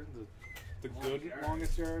Longest Yard? The Longest good Yard.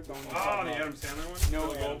 Longest Yard? The one we Oh, talked the about? Adam Sandler one. No,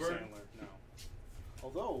 Bill Adam Goldberg. Sandler. No.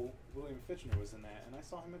 Although William Fichtner was in that, and I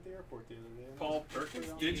saw him at the airport the other day. and Paul I was Perkins?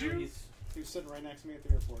 pretty Did you? He was sitting right next to me at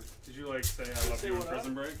the airport. Did you like say I love Say you in what up?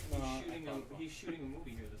 Prison Break? No, He's shooting a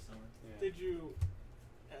movie here this summer. Yeah. Did you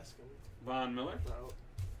ask him Von Miller? about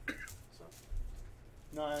so?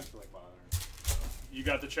 No, I didn't feel like bothering. You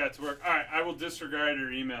got the chat to work. All right, I will disregard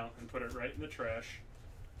your email and put it right in the trash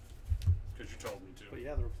because you told me to. But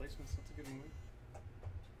yeah, The Replacements, that's a good movie.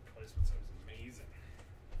 Replacements was amazing.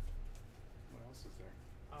 What else is there?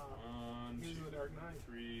 One, He was in The Dark Knight.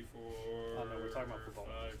 3, 4, Oh, no, we're talking about football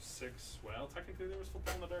 5, 6. Well, technically there was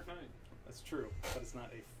football in the Dark Knight. That's true, but it's not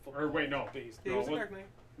a football. Or wait, no. Based. He No, was in what- Dark Knight.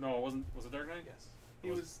 No, it wasn't. Was it Dark Knight? Yes. He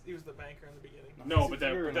was the banker in the beginning. No, It's but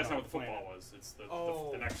Fear in that's the not what the football Planet. was. It's the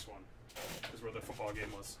Oh. next one. Is where the football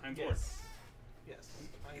game was. Heinz Ward. Yes. Yes.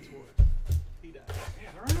 Heinz Ward. He died.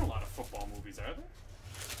 Yeah, there aren't a lot of football movies, are there?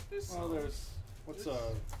 There's Well, some. there's what's The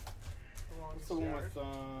what's Longest the one Yard.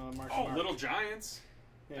 with Marky Oh, Mark? Little Giants.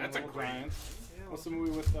 Yeah, That's a Little great- Giants. Yeah, What's the well,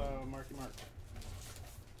 movie with Marky Mark?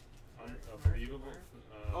 Unbelievable.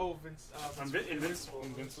 Oh, Vince. Invincible.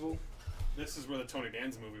 Invincible. This is where the Tony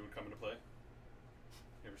Danza movie would come into play.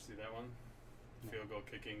 You ever see that one? No. Field goal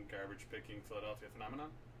kicking, garbage picking, Philadelphia phenomenon.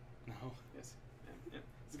 No. Yes. Yeah.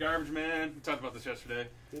 He's a garbage man. We talked about this yesterday.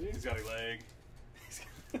 Did he? He's got a leg.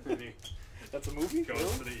 And he That's a movie. goes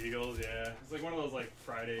Really? for the Eagles. Yeah, it's like one of those like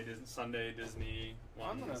Friday, Sunday Disney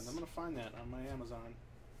I'm ones. gonna find that on my Amazon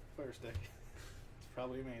Fire Stick. It's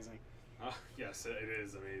probably amazing. Yes, it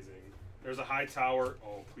is amazing. There's a high tower.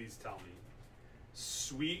 Oh, please tell me.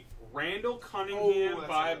 Sweet Randall Cunningham Oh,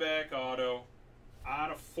 that's buyback auto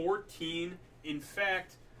out of 14. In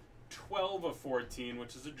fact, 12 of 14,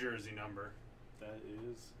 which is a jersey number. That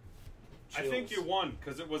is. I think chills. you won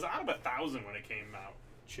because it was out of 1,000 when it came out,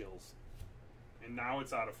 Chills. and now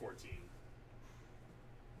it's out of 14.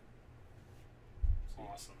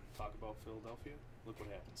 Awesome. Talk about Philadelphia. Look what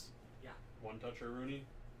happens. One toucher Rooney.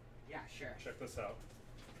 Yeah, sure. Check this out.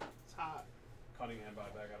 It's hot. Cunningham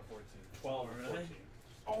buyback out of 14. 12 of Really? 14.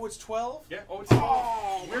 Oh, it's 12. Yeah. Oh, it's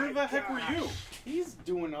Oh, where my the heck were gosh. you? He's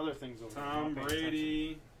doing other things over there. Tom Not paying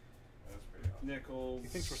Brady, That's pretty awesome. Nichols. attention. He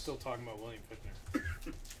thinks we're still talking about William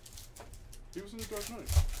Fichtner. He was in the Dark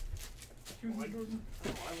Knight. Oh, I love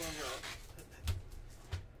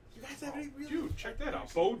You guys have any really? Dude, check that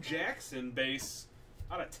out. Bo Jackson base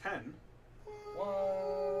out of 10.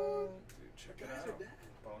 What? Dude, check You it guys out. are dead.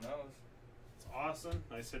 Bo knows. It's awesome.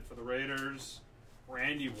 Nice hit for the Raiders.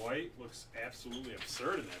 Randy White looks absolutely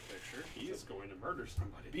absurd in that picture. He is going to murder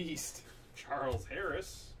somebody. Beast. Charles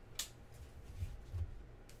Harris.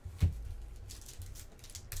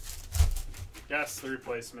 Yes, the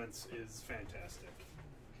replacements is fantastic.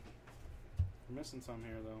 We're missing some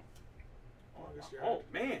here though. Longest Yard. Oh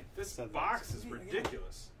man, this Said that. box is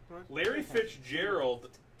ridiculous. What? Larry Fitzgerald,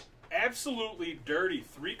 absolutely dirty,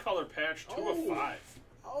 3-color patch, 2 of Oh. 5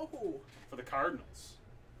 Oh, for the Cardinals.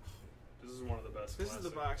 This is one of the best. this is the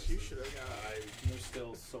classic. box you should have got. There's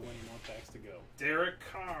still so many more packs to go. Derek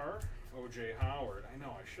Carr, O.J. Howard. I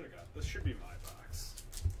know I should have got this. Should be my box.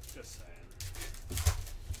 Just saying.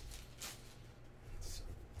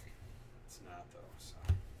 It's not though. So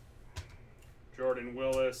Jordan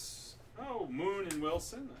Willis. Oh, Moon and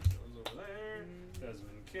Wilson. That goes over there.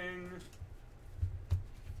 Desmond King.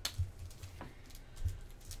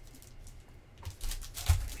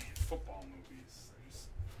 Man, football movies. There's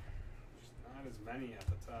not as many at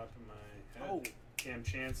the top of my head. Oh. Cam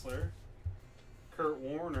Chancellor. Kurt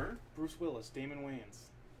Warner. Bruce Willis, Damon Wayans.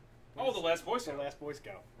 Oh, the Last Boy The Scout. Last Boy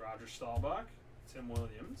Scout. Roger Staubach. Tim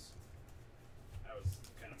Williams. That was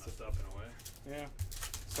kind of messed up in a way. Yeah.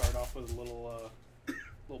 Start off with a little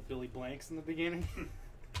Billy Blanks in the beginning.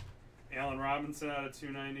 Allen Robinson out of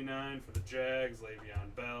 299 for the Jags.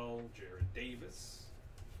 Le'Veon Bell. Jared Davis.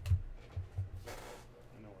 I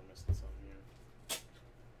know we're missing some here.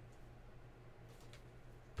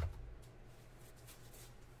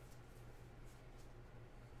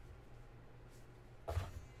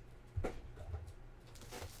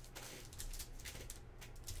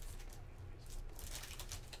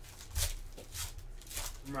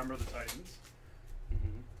 Remember the Titans?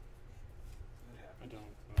 Mm-hmm. That I happened.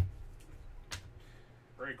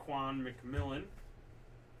 don't. Raekwon McMillan.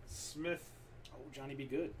 Smith. Oh, Johnny Be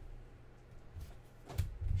Good.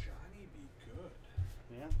 Johnny Be Good.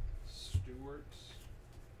 Yeah. Stewart.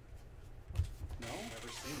 No. Never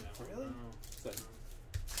seen that one. Really? No. It's that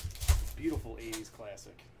beautiful '80s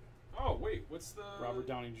classic. Oh, wait. What's the... Robert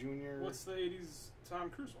Downey Jr. What's the 80s Tom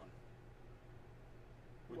Cruise one?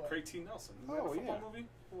 With What? Craig T. Nelson. Isn't Oh, that a football yeah. movie?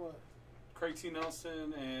 What? Craig T.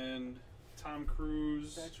 Nelson and Tom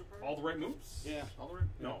Cruise. Bachelor Party? All the right moves? Yeah. All the right...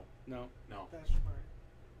 No. No. No. Bachelor Party.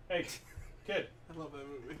 Hey, Kid, I love that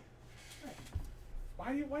movie.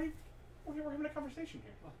 why we're having a conversation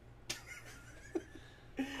here?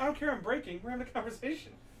 I don't care. I'm breaking. We're having a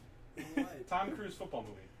conversation. Tom Cruise football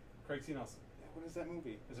movie. Craig T. Nelson. What is that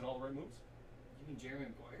movie? Is it All the Right Moves? You mean Jerry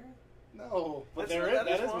Maguire? No, but That's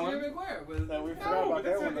that is one. one. Jerry Maguire with That we No, forgot about but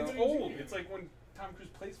that it's, one. it's though. old. It's like when Tom Cruise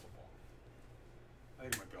plays football. I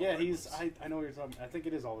think it might be All Yeah, the Right he's. Moves. I know what you're talking. I think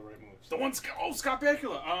it is all the right moves. The one. Scott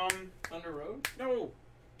Bakula. Thunder Road? No.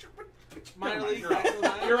 Minor League You're out. Back to the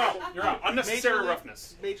Minors? You're out. You're out. Unnecessary Major League-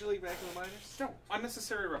 roughness. Major League Back to the Minors? No,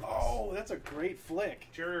 unnecessary roughness. Oh, that's a great flick.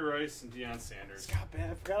 Jerry Rice and Deion Sanders. Scott,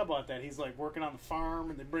 I forgot about that. He's like working on the farm,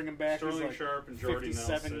 and they bring him back. Sterling He's like Sharp and Jordy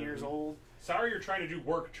 57 Nelson. years old. Sorry you're trying to do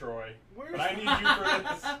work, Troy. Where's But I need you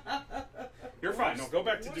for this. You're fine. No, go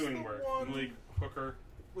back to What's doing the work. one- Malik Hooker.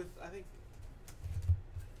 with, I think,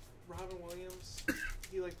 Robin Williams.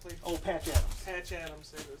 He like played Oh, Patch Adams. Patch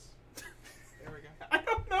Adams. There it is. There we go. I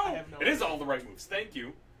don't know. I have no It is idea. all the right moves. Thank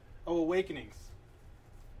you. Oh, Awakenings.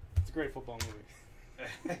 It's a great football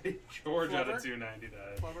movie. George out Flubber? of 299.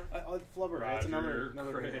 Flubber. Flubber. That's Roger,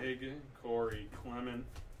 another good one. Craig, Corey, Clement.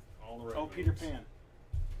 All the right Oh, moves. Peter Pan.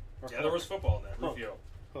 Or Yeah, there was football in that. Hook. Rufio.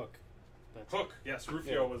 Hook. That's Hook. Yes,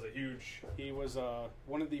 Rufio Yeah. was a huge. He was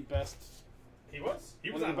one of the best. He was.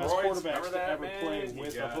 He was one on of the best roids. quarterbacks Remember to that, ever man? play He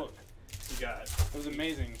with got- a hook. He got It was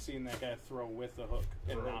amazing seeing that guy throw with the hook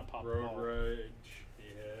and not pop the road ball. rage. He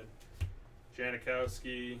had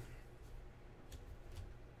Janikowski,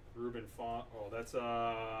 Ruben Font. Oh, that's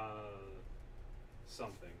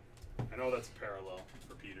something. I know that's a parallel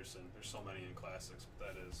for Peterson. There's so many in classics.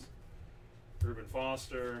 What that is. Ruben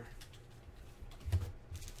Foster.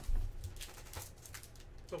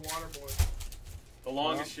 The Water Boy. The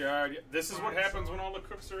longest yard. This is what happens when all the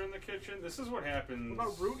cooks are in the kitchen. This is what happens. What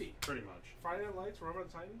about Rudy? Pretty much. Friday Night Lights. Remember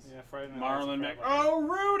the Titans? Yeah, Friday Night Marlon Lights, Mac. I forgot about Oh,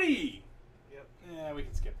 Rudy! Yep. that. Yeah, we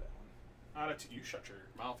can skip that one. Out of you shut your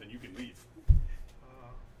mouth and you can leave.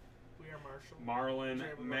 We Are Marshall. Marlon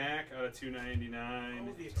Jerry Mack out of 299.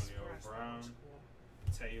 Oh, the Antonio Express. That Brown. one's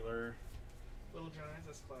cool. Taylor. Little Giants.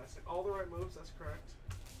 That's classic. All the right moves. That's correct.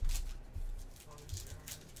 Longest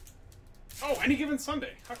yard. Oh, Any Given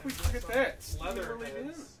Sunday. How can we forget that? Steve Irwin.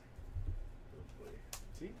 Leatherheads.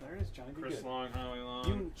 See, there it is, Johnny B. Chris Good. Long, Howie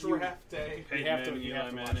Long. Draft Day. Peyton You have to, Manning, you have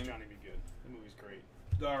to Eli watch Manning. Johnny B. Good. The movie's great.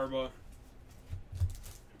 Darba.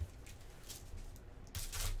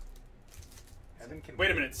 Heaven can Wait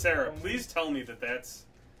a minute, Sarah. Please tell me that that's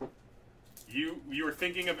you. You were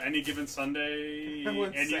thinking of Any Given Sunday,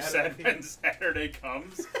 When and you Saturday- said when Saturday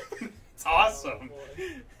comes. It's awesome. Oh,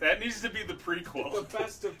 boy. That needs to be the prequel. The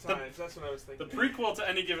best of times. That's what I was The thinking. prequel to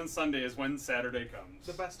Any Given Sunday is When Saturday Comes.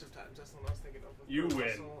 The best of times. That's the one I was thinking of. With You Kurt win.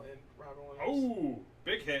 Russell and Robin Williams. Oh,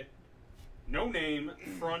 big hit. No name,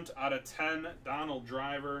 front out of 10, Donald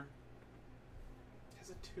Driver Has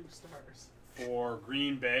a 2 stars. for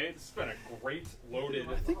Green Bay. This has been a great loaded,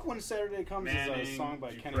 I think When Saturday Comes is Manning, a song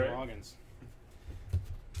by Kenny Dupree. Loggins.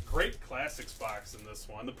 great classics box in this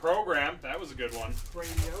one. The Program, that was a good one.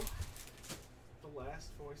 Radio. The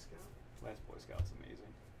Last Boy Scout. Last Boy Scout's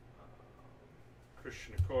amazing.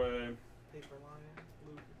 Christian Okoye, Paper Lion.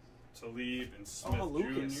 Lucas. Talib, and Smith Oh,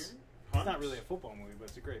 Lucas. Jr. It's not really a football movie, but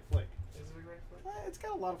it's a great flick. Is it a great flick? It's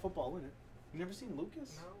got a lot of football in it. You never seen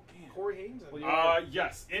Lucas? No. Damn. Corey Haim's in Well, it. you-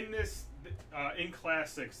 Yes, in this, in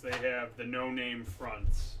classics, they have the no-name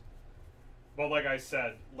fronts. But like I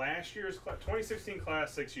said, last year's 2016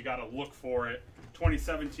 classics, you got to look for it.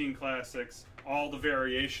 2017 classics, all the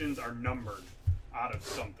variations are numbered out of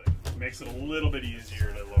something. Makes it a little bit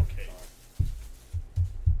easier to locate.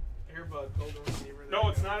 Airbud, Golden Receiver. No,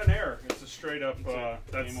 it's not an error. It's a straight up. It's a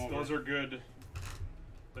That's game over. those are good.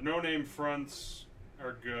 The no-name fronts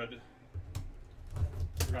are good.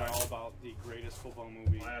 Forgot all about the greatest football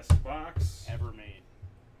movie Last box. ever made.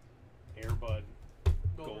 Airbud,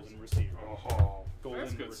 Golden Receiver. Oh, Golden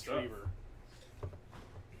that's good stuff. Retriever.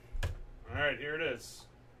 All right, here it is.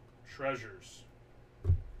 Treasures.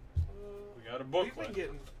 We got a We've booklet. been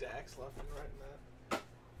getting Dax left and right in that.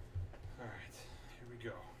 All right, here we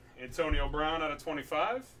go. Antonio Brown out of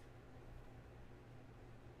 25.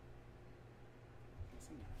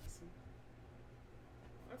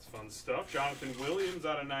 That's fun stuff. Jonathan Williams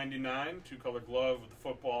out of 99. 2-color glove with the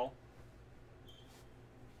football.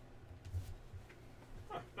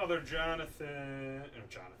 Huh, another Jonathan.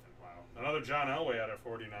 Wow. Another John Elway out of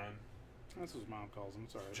 49. That's what his mom calls him.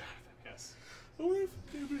 Sorry. Jonathan, yes.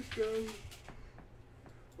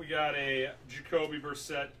 We got a Jacoby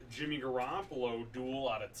Brissett, Jimmy Garoppolo duel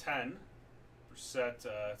out of 10. Brissett,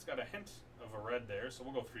 it's got a hint of a red there, so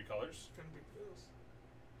we'll go 3 colors. Gonna be Bills.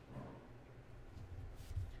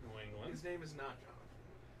 New England. His name is not Jonathan.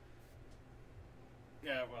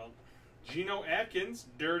 Yeah, well, Geno Atkins,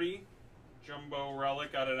 dirty jumbo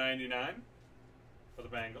relic out of 99 for the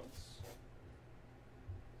Bengals.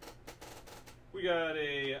 We got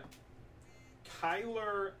a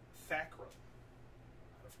Kyler Thackrell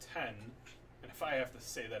out of 10. And if I have to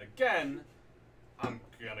say that again, I'm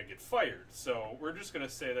going to get fired. So we're just going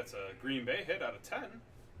to say that's a Green Bay hit out of 10. Count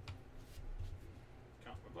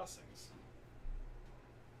my blessings.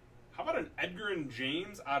 How about an Edgar and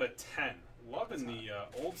James out of 10? Loving the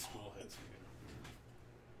old school hits.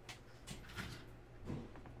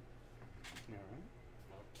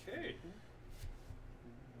 Okay.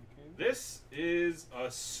 This is a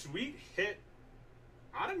sweet hit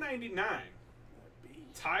out of 99.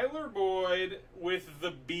 Tyler Boyd with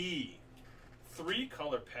the B.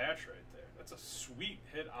 3-color patch right there. That's a sweet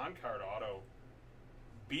hit on card auto.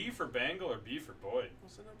 B for Bengal or B for Boyd?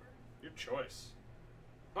 What's the number? Your choice.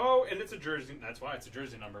 Oh, and it's a jersey. That's why it's a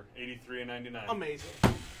jersey number. 83 and 99. Amazing.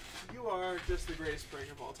 You are just the greatest break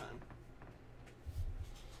of all time.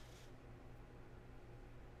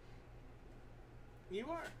 You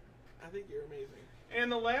are. I think you're amazing. And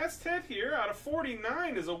the last hit here out of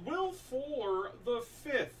 49 is a Will Fuller the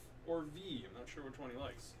 5th, or V. I'm not sure which one he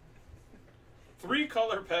likes.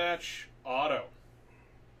 3-color patch auto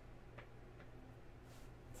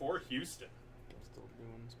for Houston. Still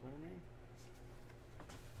doing Spider-Man?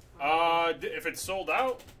 If it's sold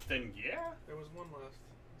out, then yeah. There was one left.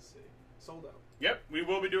 Let's see. Sold out. Yep, we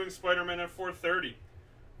will be doing Spider-Man at 4:30.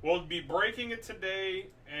 We'll be breaking it today,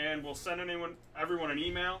 and we'll send everyone an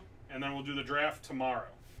email, and then we'll do the draft tomorrow.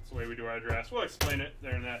 That's the way we do our drafts. We'll explain it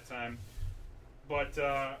during that time. But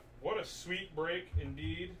what a sweet break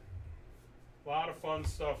indeed. A lot of fun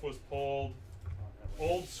stuff was pulled.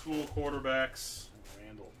 Old school quarterbacks.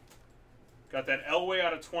 Randall. Got that Elway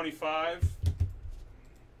out of 25.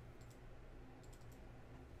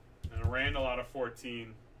 And a Randall out of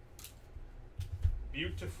 14.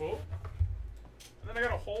 Beautiful. And then I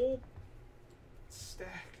got a whole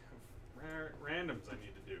stack of randoms I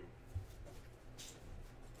need to do.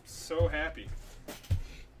 So happy.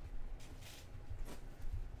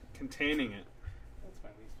 Containing it. That's my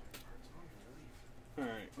least favorite part.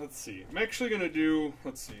 Alright, let's see. I'm actually going to do,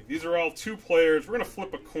 let's see. These are all 2 players. We're going to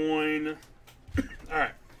flip a coin.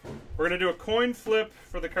 Alright. We're going to do a coin flip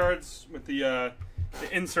for the cards with the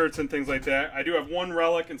inserts and things like that. I do have 1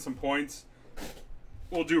 relic and some points.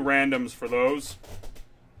 We'll do randoms for those.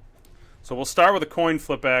 So we'll start with a coin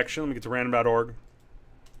flip action. Let me get to random.org.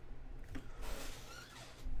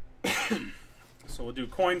 So we'll do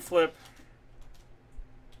coin flip.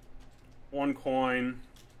 1 coin.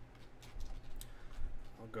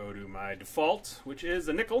 I'll go to my default, which is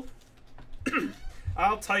a nickel.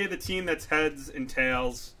 I'll tell you the team that's heads and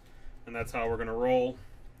tails, and that's how we're going to roll.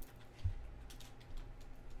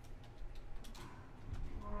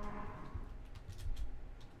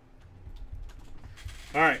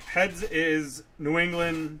 All right, heads is New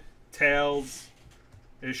England, tails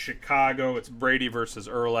is Chicago. It's Brady versus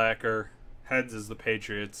Urlacher. Heads is the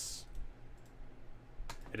Patriots.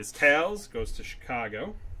 It is tails, goes to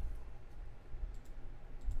Chicago.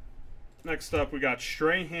 Next up, we got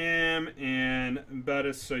Strahan and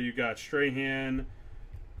Bettis. So you got Strahan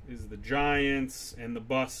is the Giants, and the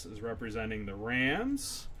bus is representing the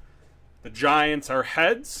Rams. The Giants are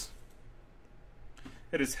heads.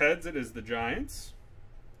 It is heads. It is the Giants.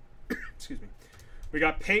 Excuse me. We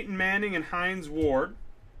got Peyton Manning and Hines Ward.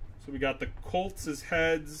 So we got the Colts as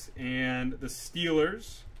heads and the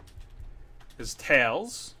Steelers as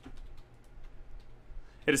tails.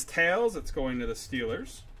 It is tails. It's going to the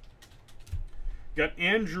Steelers. We got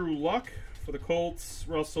Andrew Luck for the Colts.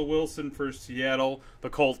 Russell Wilson for Seattle. The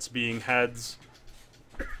Colts being heads.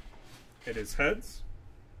 It is heads.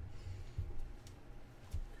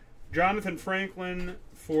 Jonathan Franklin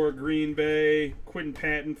for Green Bay. Quentin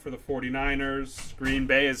Patton for the 49ers. Green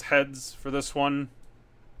Bay is heads for this one.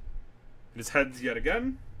 It is heads yet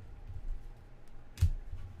again.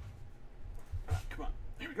 Come on.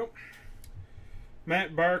 Here we go.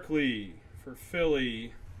 Matt Barkley for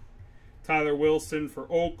Philly. Tyler Wilson for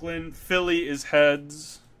Oakland. Philly is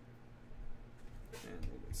heads. And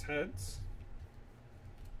it is heads.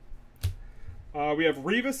 We have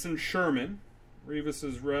Revis and Sherman. Revis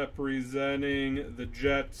is representing the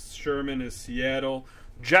Jets. Sherman is Seattle.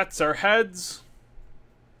 Jets are heads.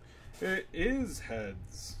 It is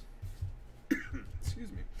heads.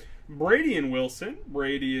 Excuse me. Brady and Wilson.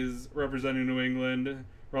 Brady is representing New England.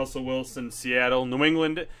 Russell Wilson, Seattle. New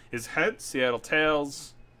England is heads. Seattle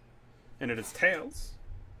tails. And it is tails.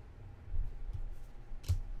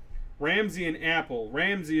 Ramsey and Apple.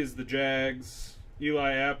 Ramsey is the Jags.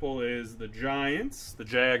 Eli Apple is the Giants. The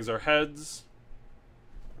Jags are heads.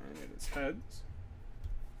 And it is heads.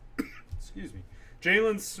 Excuse me.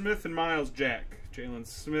 Jalen Smith and Miles Jack. Jalen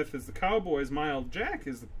Smith is the Cowboys. Miles Jack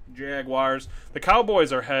is the Jaguars. The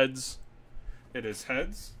Cowboys are heads. It is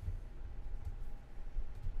heads.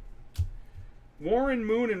 Warren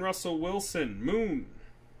Moon and Russell Wilson. Moon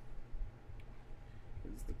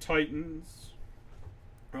is the Titans.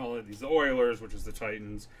 Well, these Oilers, which is the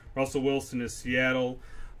Titans. Russell Wilson is Seattle.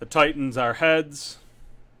 The Titans are heads.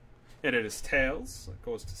 And it is tails. It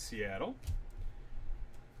goes to Seattle.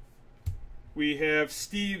 We have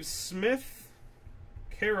Steve Smith.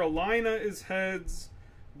 Carolina is heads.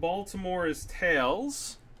 Baltimore is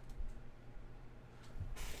tails.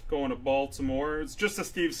 Going to Baltimore. It's just a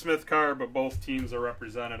Steve Smith card, but both teams are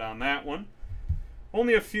represented on that one.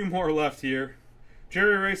 Only a few more left here.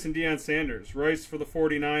 Jerry Rice and Deion Sanders. Rice for the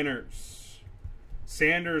 49ers.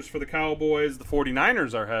 Sanders for the Cowboys. The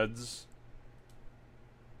 49ers are heads.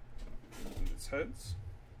 And it's heads.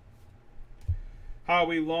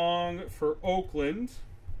 Howie Long for Oakland.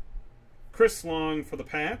 Chris Long for the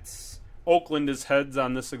Pats. Oakland is heads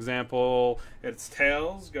on this example. It's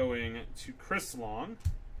tails going to Chris Long.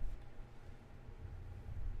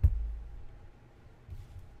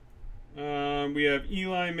 We have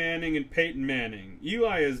Eli Manning and Peyton Manning.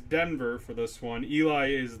 Eli is Denver for this one. Eli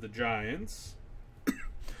is the Giants.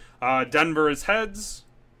 Denver is heads.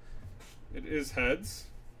 It is heads.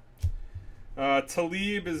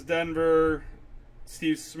 Talib is Denver.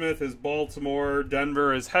 Steve Smith is Baltimore.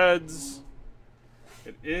 Denver is heads.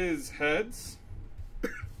 It is heads.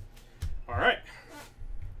 All right.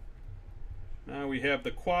 Now we have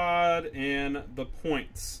the quad and the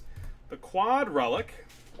points. The quad relic.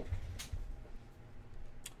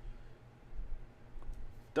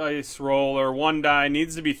 Dice roller, one die,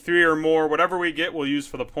 needs to be 3 or more. Whatever we get, we'll use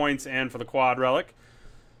for the points and for the quad relic.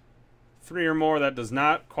 3 or more, that does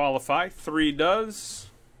not qualify. 3 does.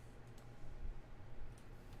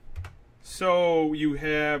 So you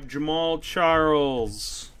have Jamal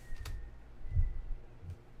Charles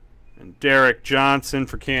and Derek Johnson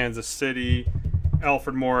for Kansas City,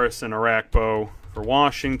 Alfred Morris and Arakpo for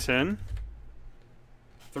Washington.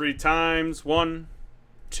 3 times, 1,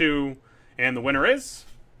 2, and the winner is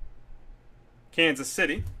Kansas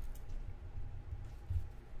City.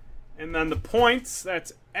 And then the points,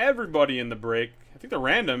 that's everybody in the break. I think the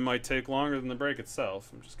random might take longer than the break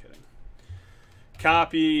itself. I'm just kidding.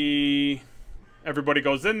 Copy. Everybody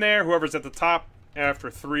goes in there. Whoever's at the top after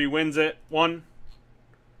 3 wins it. 1,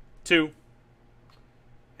 2.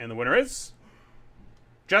 And the winner is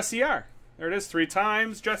Jesse R. There it is, 3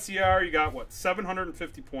 times. Jesse R, you got, what,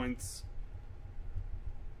 750 points.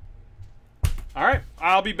 All right,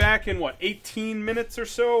 I'll be back in, 18 minutes or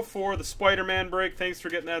so for the Spider-Man break. Thanks for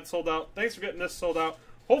getting that sold out. Thanks for getting this sold out.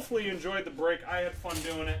 Hopefully you enjoyed the break. I had fun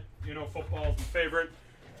doing it. You know, football is my favorite.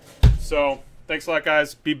 So, thanks a lot,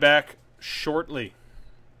 guys. Be back shortly.